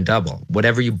 it would have been double.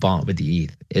 Whatever you bought with the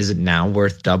ETH, is it now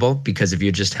worth double? Because if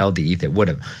you just held the ETH, it would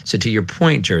have. So to your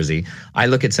point, Jersey, I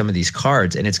look at some of these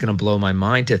cards and it's going to blow my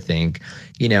mind to think,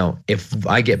 if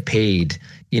I get paid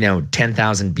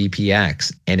 10,000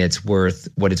 BPX and it's worth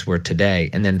what it's worth today,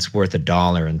 and then it's worth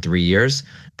 $1 in 3 years.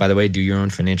 By the way, do your own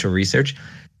financial research.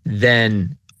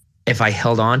 Then if I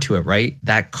held on to it, right,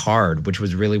 that card, which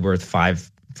was really worth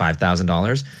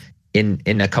 $5,000,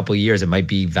 in a couple of years, it might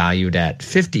be valued at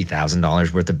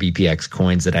 $50,000 worth of BPX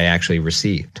coins that I actually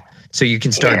received. So you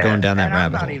can start going down that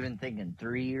rabbit hole. I'm not even thinking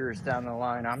 3 years down the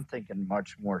line. I'm thinking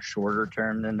much more shorter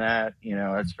term than that,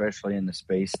 especially in the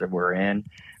space that we're in.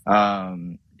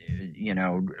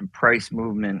 Price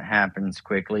movement happens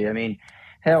quickly. I mean,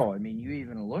 hell, you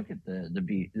even look at the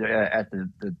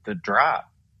drop.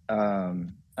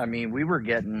 We were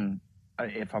getting,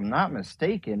 if I'm not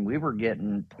mistaken, we were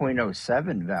getting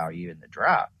 0.07 value in the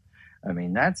drop.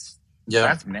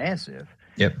 That's massive.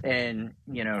 Yep. And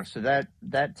so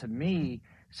that to me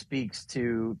speaks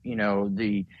to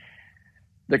the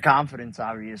confidence,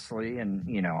 obviously, and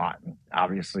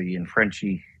obviously in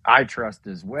Frenchie I trust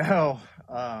as well,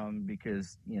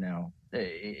 because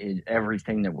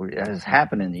everything that has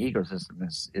happened in the ecosystem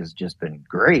has just been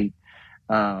great.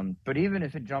 But even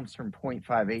if it jumps from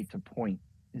 0.58 to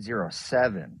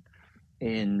 0.07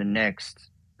 in the next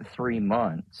 3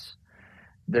 months,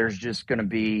 there's just going to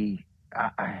be,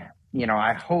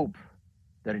 I hope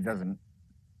that it doesn't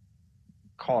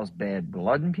cause bad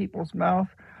blood in people's mouth,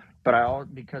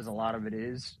 because a lot of it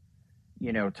is,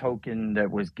 token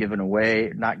that was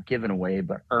not given away,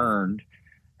 but earned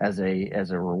as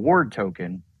a reward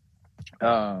token.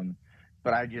 But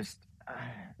I just,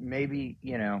 maybe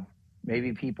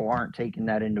people aren't taking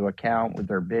that into account with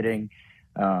their bidding,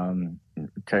 to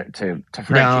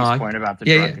Frankie's point about the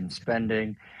drunken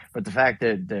spending. But the fact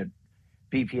that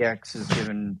BPX is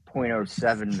given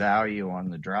 0.07 value on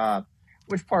the drop,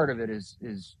 which part of it is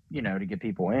to get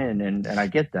people in, and I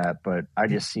get that, but I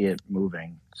just see it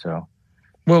moving. So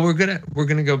well, we're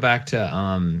gonna go back to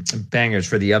bangers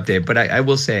for the update, but I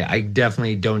will say I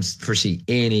definitely don't foresee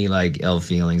any ill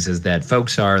feelings. Is that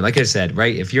folks are, like I said,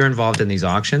 right? If you're involved in these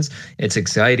auctions, it's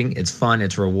exciting, it's fun,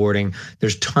 it's rewarding.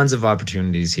 There's tons of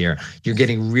opportunities here. You're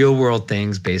getting real world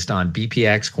things based on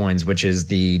BPX coins, which is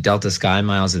the Delta Sky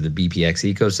Miles of the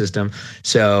BPX ecosystem.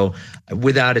 So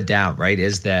without a doubt, right,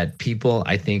 is that people,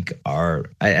 I think, are,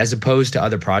 as opposed to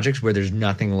other projects where there's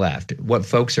nothing left, what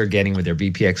folks are getting with their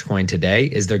BPX coin today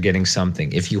is they're getting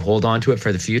something. If you hold on to it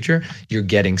for the future, you're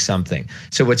getting something.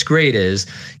 So what's great is,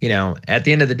 at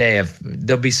the end of the day, if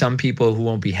there'll be some people who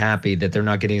won't be happy that they're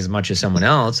not getting as much as someone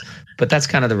else, but that's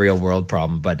kind of the real world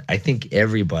problem. But I think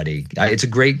everybody, it's a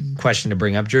great question to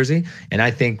bring up, Jersey, and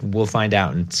I think we'll find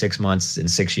out in 6 months, in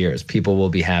 6 years, people will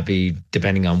be happy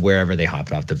depending on wherever they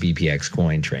hop off the BPX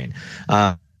coin train.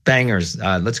 Bangers,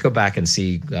 let's go back and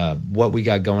see what we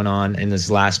got going on in this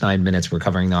last 9 minutes. We're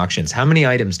covering the auctions. How many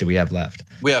items do we have left?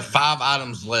 We have 5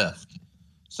 items left,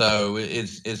 so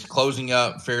it's closing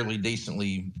up fairly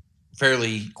decently,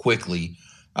 fairly quickly.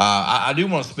 I do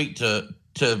want to speak to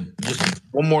just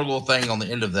one more little thing on the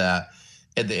end of that.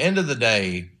 At the end of the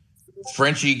day,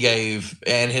 Frenchie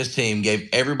and his team gave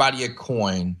everybody a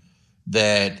coin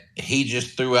that he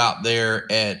just threw out there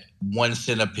at 1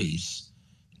 cent a piece,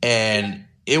 and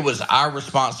it was our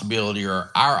responsibility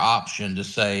or our option to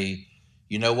say,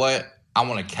 you know what, I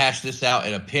want to cash this out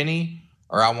at a penny,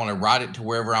 or I want to ride it to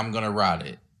wherever I'm going to ride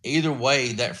it. Either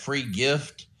way, that free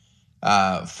gift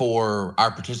for our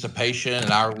participation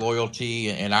and our loyalty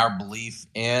and our belief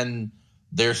in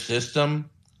their system.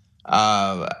 You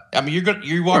are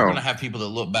going to have people that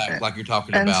look back like you're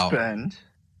talking and about. Spend.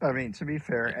 To be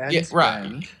fair, and spend.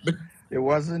 Right. But, it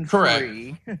wasn't correct.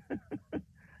 Free.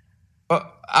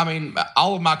 But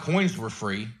all of my coins were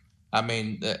free.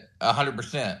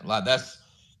 100%. Like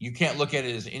you can't look at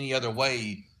it as any other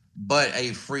way but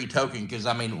a free token. Because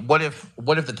what if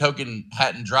the token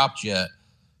hadn't dropped yet,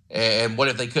 and what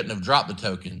if they couldn't have dropped the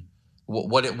token?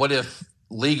 What if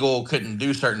legal couldn't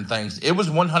do certain things? It was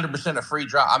 100% a free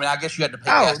drop. I guess you had to pay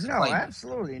gas to claim it.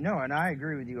 Absolutely no, and I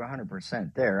agree with you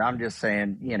 100% there. I'm just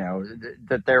saying,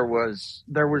 that there was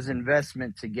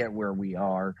investment to get where we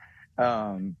are.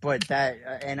 But that,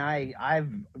 and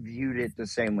I've viewed it the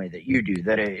same way that you do,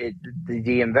 that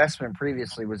the investment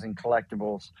previously was in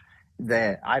collectibles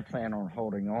that I plan on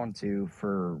holding on to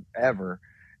forever,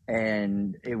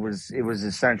 and it was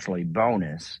essentially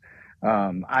bonus.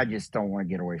 I just don't want to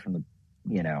get away from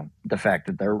the fact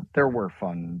that there were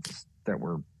funds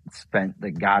were spent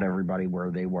that got everybody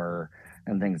where they were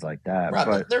and things like that.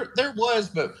 Right. But There was,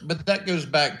 but that goes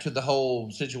back to the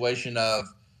whole situation of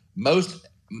most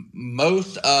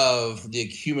of the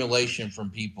accumulation from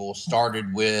people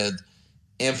started with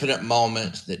infinite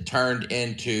moments that turned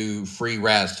into free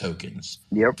Raz tokens.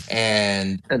 yep,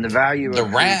 And the value the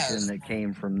accretion Raz, that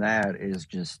came from that is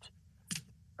just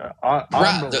right,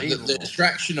 unbelievable. the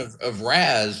extraction of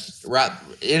Raz, right,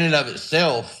 in and of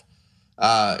itself,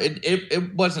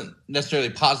 it wasn't necessarily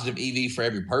positive EV for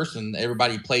every person.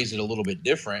 Everybody plays it a little bit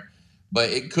different, but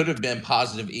it could have been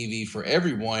positive EV for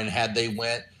everyone had they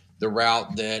went the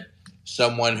route that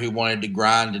someone who wanted to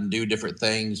grind and do different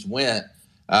things went.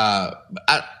 And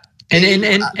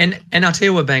I'll tell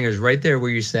you what, Bangers, right there where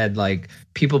you said like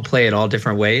people play it all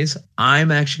different ways.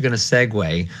 I'm actually going to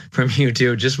segue from you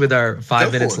two just with our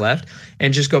 5 minutes left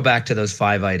and just go back to those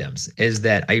 5 items. Is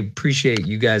that I appreciate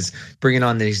you guys bringing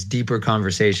on these deeper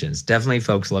conversations. Definitely,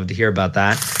 folks love to hear about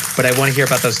that, but I want to hear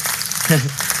about those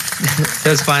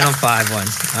those final 5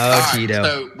 ones. Oh, right, Tito.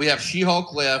 So we have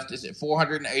She-Hulk left. It's at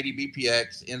 480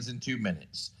 BPX, ends in 2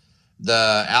 minutes.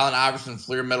 The Allen Iverson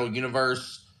Fleer Metal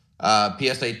Universe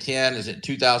PSA 10 is at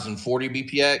 2040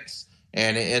 BPX,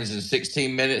 and it ends in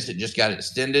 16 minutes. It just got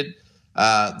extended.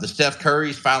 The Steph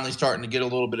Curry is finally starting to get a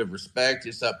little bit of respect.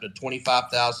 It's up to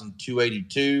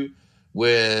 25,282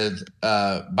 with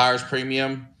buyer's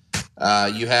premium.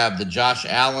 You have the Josh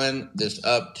Allen that's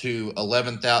up to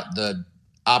 11,000. The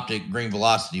Optic Green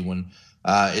Velocity one,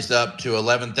 it's up to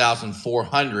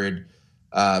 11,400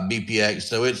 BPX.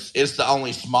 So it's the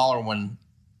only smaller one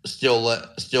still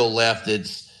left.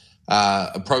 It's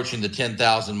approaching the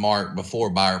 10,000 mark before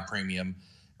buyer premium.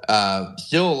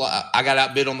 Still, I got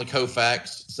outbid on the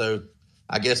Kofax, so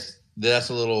I guess that's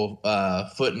a little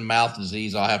foot and mouth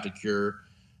disease I'll have to cure.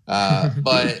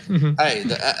 But hey,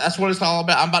 that's what it's all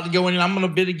about. I'm about to go in and I'm going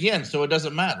to bid again, so it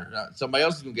doesn't matter. Somebody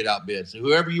else is going to get outbid. So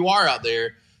whoever you are out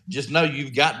there, just know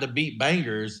you've got to beat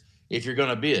Bangers if you're going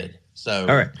to bid. So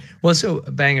all right. Well, so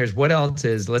Bangers, what else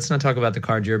is? Let's not talk about the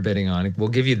card you're bidding on. We'll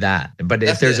give you that. But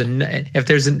if there's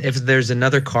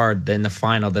another card in the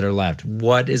final that are left,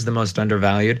 what is the most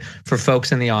undervalued for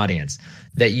folks in the audience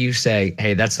that you say,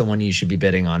 hey, that's the one you should be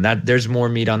bidding on? That there's more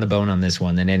meat on the bone on this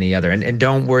one than any other. And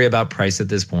don't worry about price at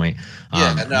this point.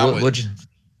 The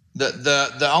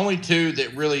only 2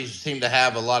 that really seem to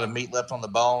have a lot of meat left on the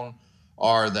bone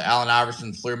are the Allen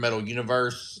Iverson Fleer Metal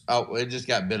Universe. Oh, it just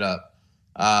got bid up.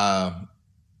 So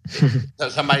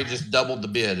somebody just doubled the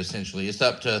bid. Essentially, it's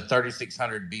up to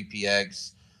 3,600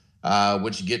 BPX,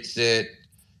 which gets it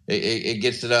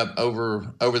gets it up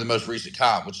over the most recent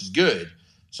comp, which is good.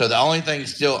 So the only thing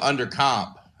still under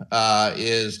comp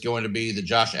is going to be the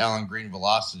Josh Allen Green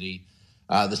Velocity,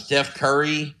 the Steph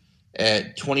Curry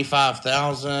at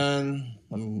 25,000.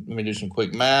 Let me do some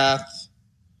quick math.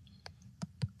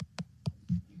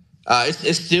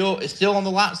 It's still on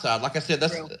the light side. Like I said,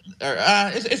 that's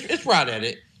it's right at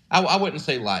it. I wouldn't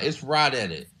say light. It's right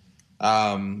at it.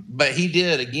 But he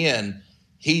did again.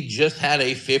 He just had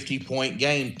a 50-point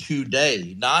game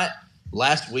today, not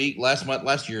last week, last month,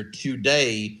 last year.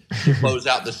 Today to close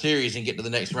out the series and get to the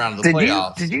next round of the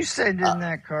playoffs. Did you send in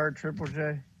that card, Triple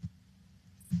J?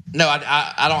 No,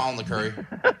 I don't own the Curry.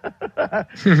 I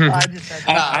just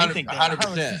had I think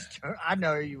 100%. I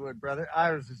know you would, brother.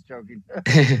 I was just joking.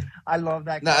 I love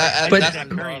that card. No, I love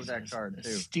that card too.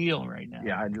 Steal right now.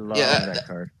 Yeah, I love that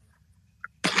card.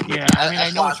 Yeah, I mean,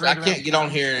 I know it's I can't get on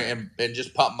here and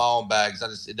just pump my own bags.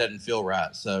 It doesn't feel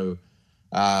right. So,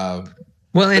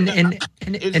 well, and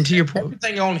to your point,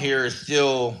 everything on here is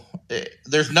still.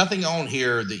 There's nothing on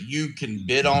here that you can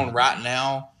bid on right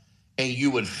now, and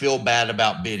you would feel bad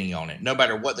about bidding on it, no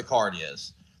matter what the card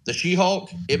is. The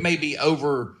She-Hulk, it may be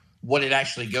over what it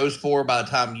actually goes for by the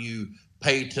time you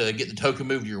pay to get the token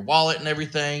moved to your wallet and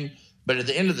everything. But at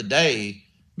the end of the day,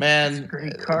 man,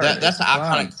 that's an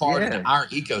iconic card in our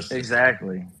ecosystem.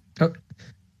 Exactly. Oh,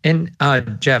 and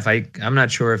Jeff, I'm not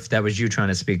sure if that was you trying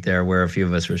to speak there, where a few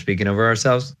of us were speaking over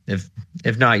ourselves. If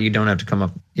not, you don't have to come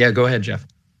up. Yeah, go ahead, Jeff.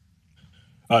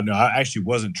 No, I actually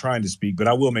wasn't trying to speak, but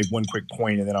I will make one quick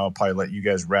point, and then I'll probably let you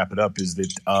guys wrap it up. Is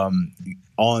that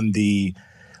on the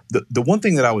one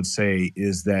thing that I would say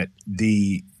is that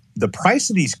the price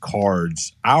of these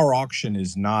cards, our auction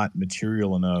is not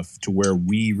material enough to where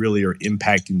we really are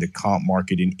impacting the comp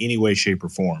market in any way, shape, or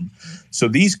form. So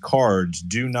these cards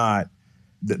do not.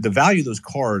 The value of those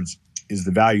cards is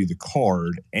the value of the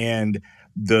card, and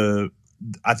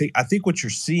I think what you're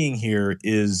seeing here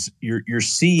is you're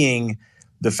seeing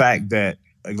the fact that,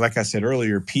 like I said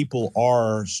earlier, people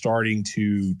are starting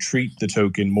to treat the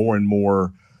token more and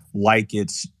more like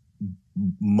it's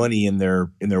money in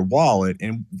their wallet.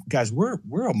 And guys,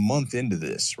 we're a month into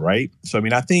this, right? So I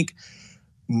mean, I think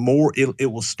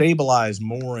it will stabilize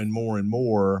more and more and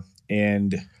more,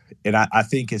 and I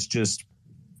think it's just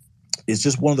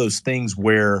one of those things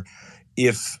where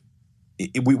if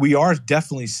we are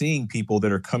definitely seeing people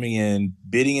that are coming in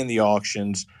bidding in the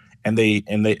auctions, and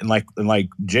like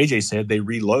JJ said, they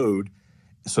reload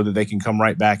so that they can come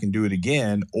right back and do it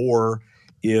again. Or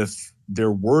if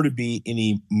there were to be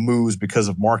any moves because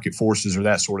of market forces or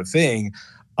that sort of thing,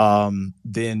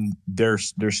 then they're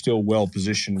still well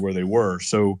positioned where they were.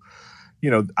 So,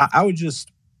 I would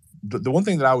just, the one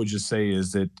thing that I would just say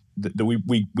is that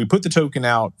we put the token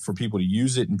out for people to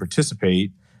use it and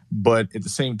participate, but at the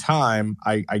same time,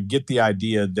 I get the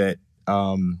idea that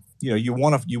you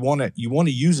want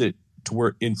to use it to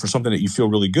work in for something that you feel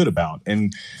really good about,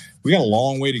 and we got a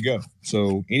long way to go.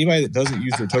 So anybody that doesn't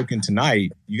use their token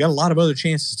tonight, you got a lot of other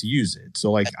chances to use it.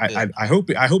 So like I hope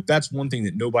that's one thing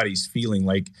that nobody's feeling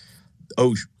like,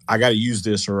 oh, I got to use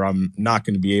this or I'm not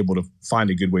going to be able to find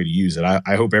a good way to use it.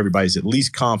 I hope everybody's at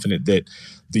least confident that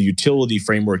the utility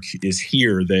framework is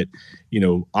here, that,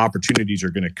 opportunities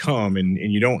are going to come, and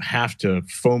you don't have to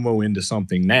FOMO into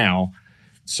something now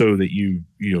so that you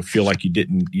feel like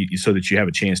so that you have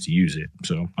a chance to use it.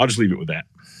 So I'll just leave it with that.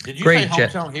 Did you say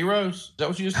Hometown Heroes? Is that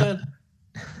what you just said?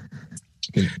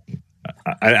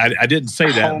 I didn't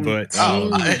say that, but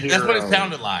that's what it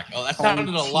sounded like. Oh, that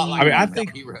sounded a lot like. I mean, I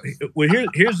think. Well,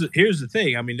 here's the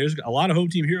thing. I mean, there's a lot of home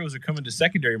team heroes are coming to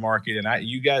secondary market, and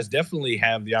you guys definitely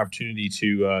have the opportunity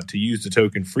to use the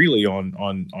token freely on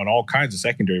all kinds of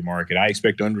secondary market. I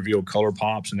expect unrevealed color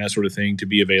pops and that sort of thing to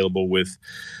be available with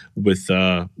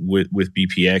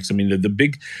BPX. I mean, the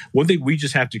big one thing we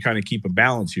just have to kind of keep a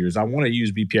balance here is I want to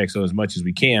use BPX on as much as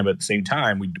we can, but at the same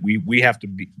time, we have to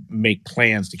make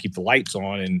plans to keep the lights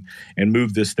on and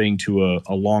move this thing to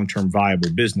a long-term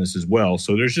viable business as well.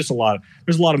 So there's a lot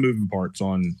of moving parts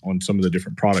on some of the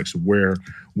different products of where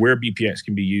BPX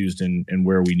can be used and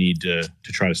where we need to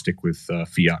try to stick with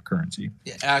fiat currency.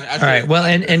 Yeah, all right. Well,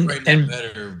 and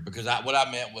better, because what I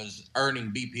meant was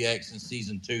earning BPX in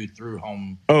season 2 through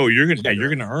home. Oh, you're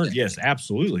gonna earn. Yes,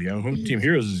 absolutely. Home team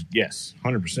heroes is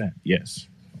 100%. Yes.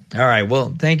 All right.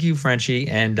 Well, thank you, Frenchie.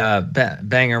 And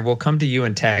Banger, we'll come to you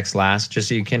and Tex last, just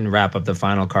so you can wrap up the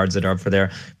final cards that are up for there.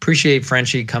 Appreciate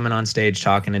Frenchie coming on stage,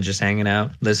 talking and just hanging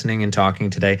out, listening and talking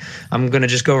today. I'm going to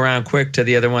just go around quick to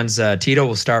the other ones. Tito,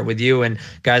 we'll start with you. And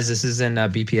guys, this isn't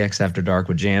BPX After Dark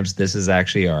with Jams. This is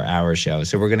actually our hour show.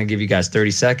 So we're going to give you guys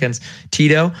 30 seconds.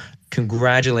 Tito,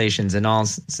 congratulations in all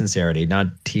sincerity, not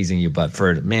teasing you, but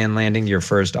for landing your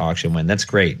first auction win. That's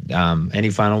great. Any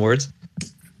final words?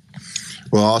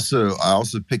 Well, I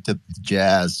also picked up the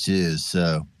jazz too.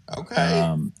 So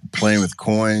okay, playing with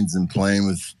coins and playing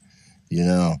with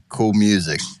cool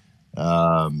music.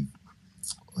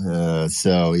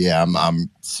 So yeah, I'm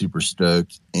super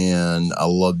stoked, and I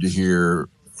love to hear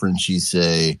Frenchie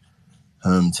say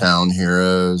 "Hometown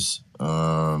Heroes."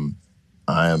 I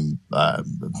am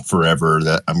forever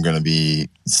that I'm going to be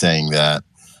saying that.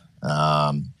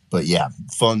 But yeah,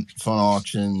 fun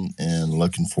auction, and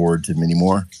looking forward to many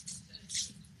more.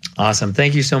 Awesome.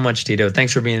 Thank you so much, Tito.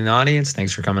 Thanks for being in the audience.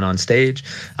 Thanks for coming on stage.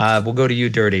 We'll go to you,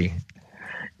 Dirty.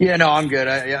 Yeah, no, I'm good.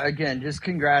 Again, just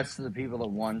congrats to the people that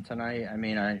won tonight. I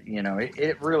mean,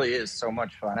 it really is so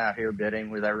much fun out here bidding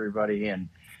with everybody, and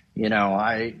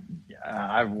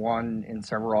I've won in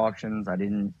several auctions. I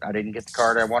didn't get the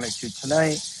card I wanted to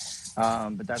tonight,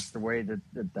 but that's the way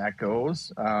that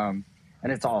goes, and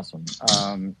it's awesome.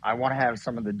 I want to have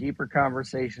some of the deeper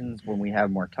conversations when we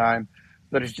have more time.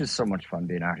 But it's just so much fun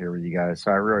being out here with you guys.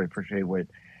 So I really appreciate what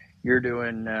you're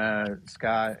doing,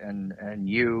 Scott, and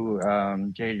you,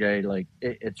 JJ. Like,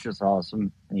 it's just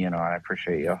awesome. I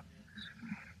appreciate you.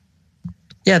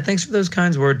 Yeah, thanks for those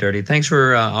kind words, Dirty. Thanks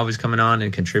for always coming on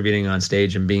and contributing on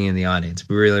stage and being in the audience.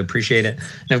 We really appreciate it.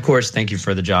 And, of course, thank you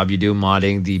for the job you do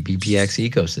modding the BPX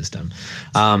ecosystem.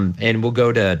 And we'll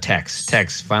go to Tex.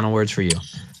 Tex, final words for you.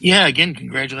 Yeah, again,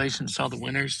 congratulations to all the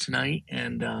winners tonight,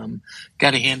 and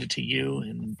got to hand it to you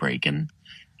and Braken.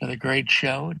 Another great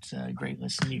show. It's a great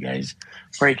listen, you guys.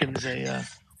 Braken's a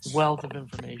wealth of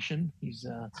information. He's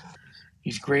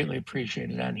greatly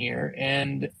appreciated on here,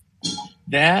 and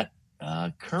that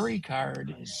Curry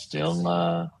card is still,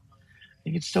 I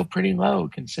think it's still pretty low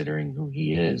considering who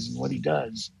he is and what he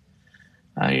does.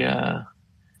 I'm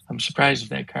surprised if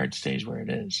that card stays where it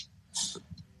is.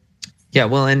 Yeah,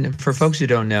 well, and for folks who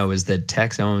don't know, is that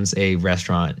Tex owns a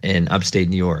restaurant in upstate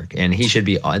New York, and he should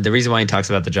be. The reason why he talks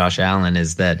about the Josh Allen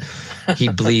is that he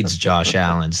bleeds Josh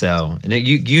Allen. So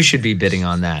you should be bidding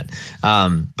on that.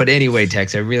 But anyway,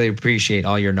 Tex, I really appreciate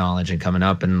all your knowledge and coming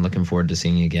up, and looking forward to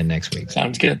seeing you again next week.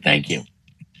 Sounds good. Thank you.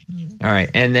 All right,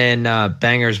 and then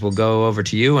Bangers, will go over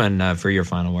to you and for your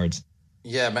final words.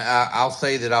 Yeah, man, I'll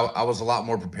say that I was a lot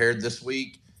more prepared this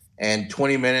week, and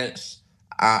 20 minutes.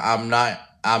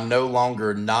 I'm no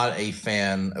longer not a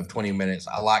fan of 20 minutes.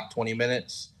 I like 20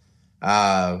 minutes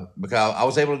because I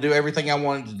was able to do everything I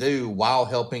wanted to do while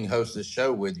helping host this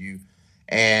show with you.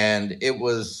 And it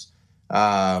was,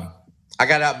 I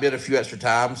got outbid a few extra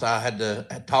times. I had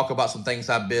to talk about some things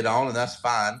I bid on, and that's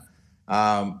fine.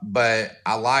 But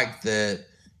I like that,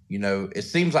 it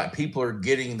seems like people are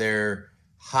getting their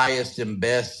highest and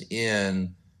best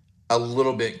in a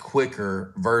little bit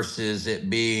quicker versus it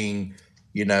being,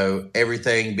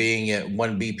 everything being at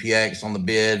 1 BPX on the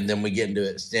bid, and then we get into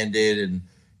extended, and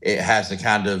it has to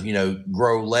kind of,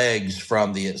 grow legs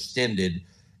from the extended.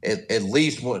 At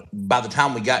least by the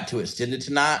time we got to extended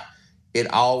tonight, it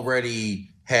already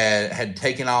had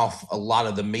taken off a lot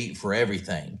of the meat for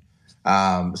everything.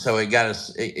 So it got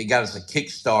us a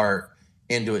kickstart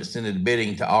into extended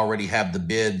bidding to already have the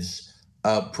bids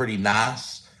up pretty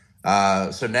nice.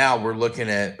 So now we're looking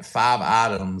at 5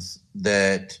 items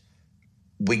that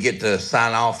we get to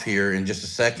sign off here in just a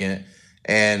second,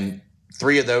 and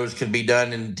 3 of those could be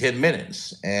done in 10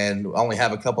 minutes and only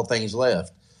have a couple things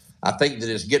left. I think that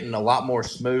it's getting a lot more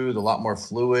smooth, a lot more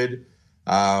fluid.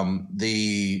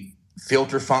 The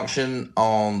filter function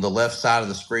on the left side of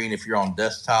the screen, if you're on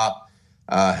desktop,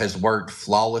 has worked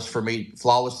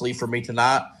flawlessly for me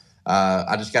tonight.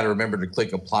 I just got to remember to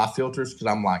click apply filters, because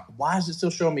I'm like, why is it still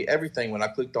showing me everything when I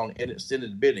clicked on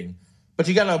extended bidding? But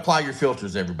you got to apply your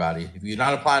filters, everybody. If you're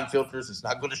not applying filters, it's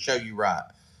not going to show you right.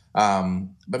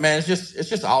 But man, it's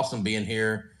just awesome being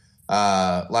here.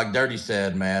 Like Dirty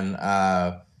said, man,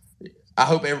 I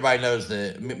hope everybody knows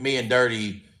that me and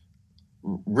Dirty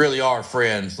really are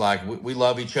friends. Like we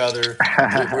love each other.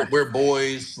 We're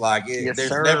boys. Like Yes, there's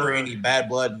sir. never any bad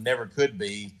blood, and never could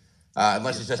be.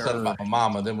 Unless you said something about my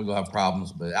mama, then we're gonna have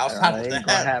problems. But outside of Ain't that,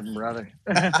 gonna happen, brother.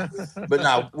 but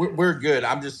no, we're good.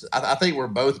 I think we're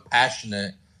both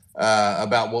passionate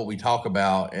about what we talk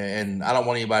about, and I don't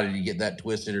want anybody to get that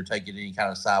twisted or take it any kind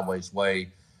of sideways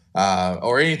way,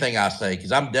 or anything I say,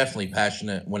 because I'm definitely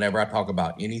passionate whenever I talk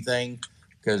about anything.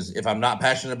 Because if I'm not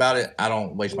passionate about it, I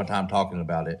don't waste my time talking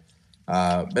about it.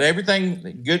 But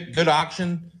everything good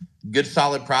auction, good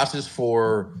solid prices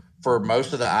for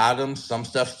most of the items. Some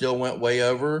stuff still went way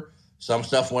over. Some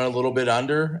stuff went a little bit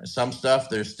under. Some stuff,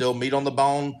 there's still meat on the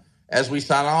bone as we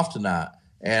sign off tonight.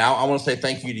 And I want to say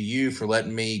thank you to you for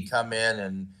letting me come in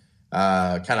and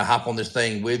kind of hop on this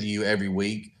thing with you every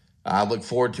week. I look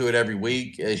forward to it every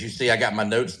week. As you see, I got my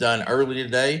notes done early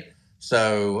today.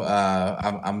 So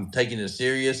I'm taking it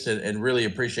serious and really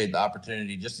appreciate the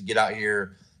opportunity just to get out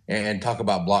here and talk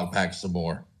about block packs some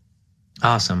more.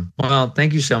 Awesome. Well,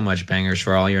 thank you so much, Bangers,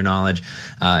 for all your knowledge.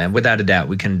 And without a doubt,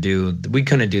 we couldn't do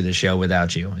the show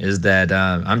without you. Is that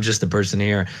I'm just the person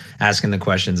here asking the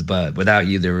questions, but without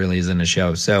you, there really isn't a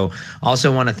show. So,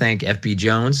 also want to thank FB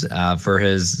Jones for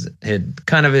his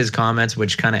comments,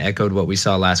 which kind of echoed what we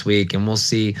saw last week. And we'll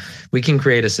see, we can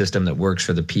create a system that works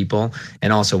for the people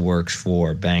and also works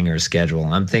for Banger's schedule.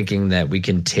 I'm thinking that we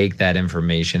can take that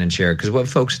information and share it, because what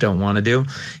folks don't want to do,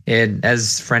 and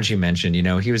as Frenchie mentioned,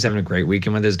 he was having a great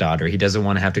weekend with his daughter. He doesn't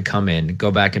want to have to come in,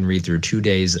 go back and read through 2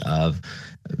 days of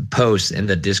posts in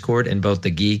the Discord in both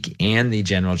the Geek and the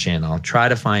General channel. Try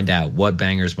to find out what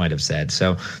Bangers might have said.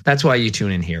 So that's why you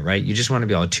tune in here, right? You just want to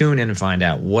be able to tune in and find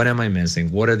out, what am I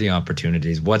missing? What are the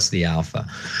opportunities? What's the alpha?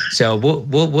 So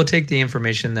we'll take the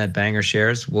information that Banger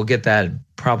shares. We'll get that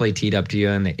probably teed up to you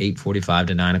in the 8:45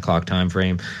 to 9 o'clock time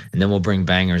frame, and then we'll bring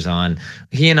Bangers on.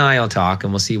 He and I will talk,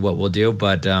 and we'll see what we'll do,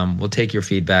 but we'll take your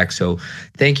feedback. So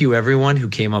thank you, everyone who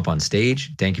came up on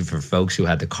stage. Thank you for folks who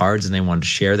had the cards and they wanted to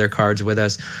share their cards with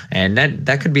us. And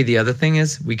that could be the other thing,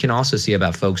 is we can also see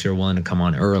about folks who are willing to come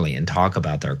on early and talk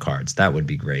about their cards. That would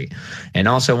be great. And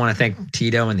also want to thank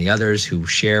Tito and the others who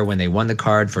share when they won the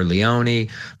card for Leone,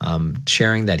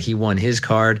 sharing that he won his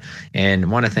card,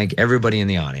 and want to thank everybody in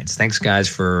the audience. Thanks,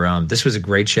 guys, for this was a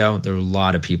great show. There were a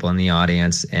lot of people in the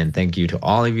audience, and thank you to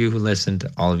all of you who listened,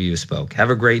 all of you who spoke. Have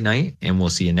a great night, and we'll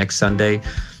see you next Sunday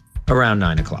around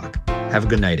 9 o'clock. Have a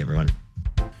good night, everyone.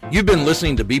 You've been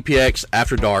listening to BPX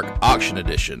After Dark Auction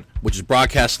Edition, which is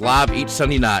broadcast live each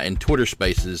Sunday night in Twitter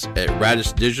Spaces at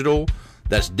Radis Digital.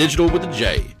 That's digital with a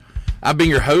J. I've been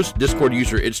your host, Discord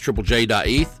user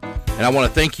It'sTripleJ.eth, and I want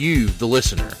to thank you, the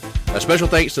listener. A special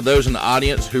thanks to those in the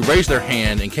audience who raised their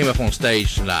hand and came up on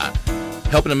stage tonight,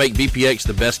 helping to make BPX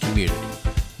the best community.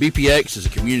 BPX is a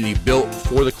community built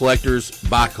for the collectors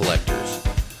by collectors.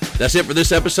 That's it for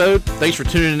this episode. Thanks for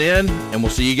tuning in, and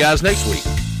we'll see you guys next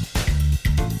week.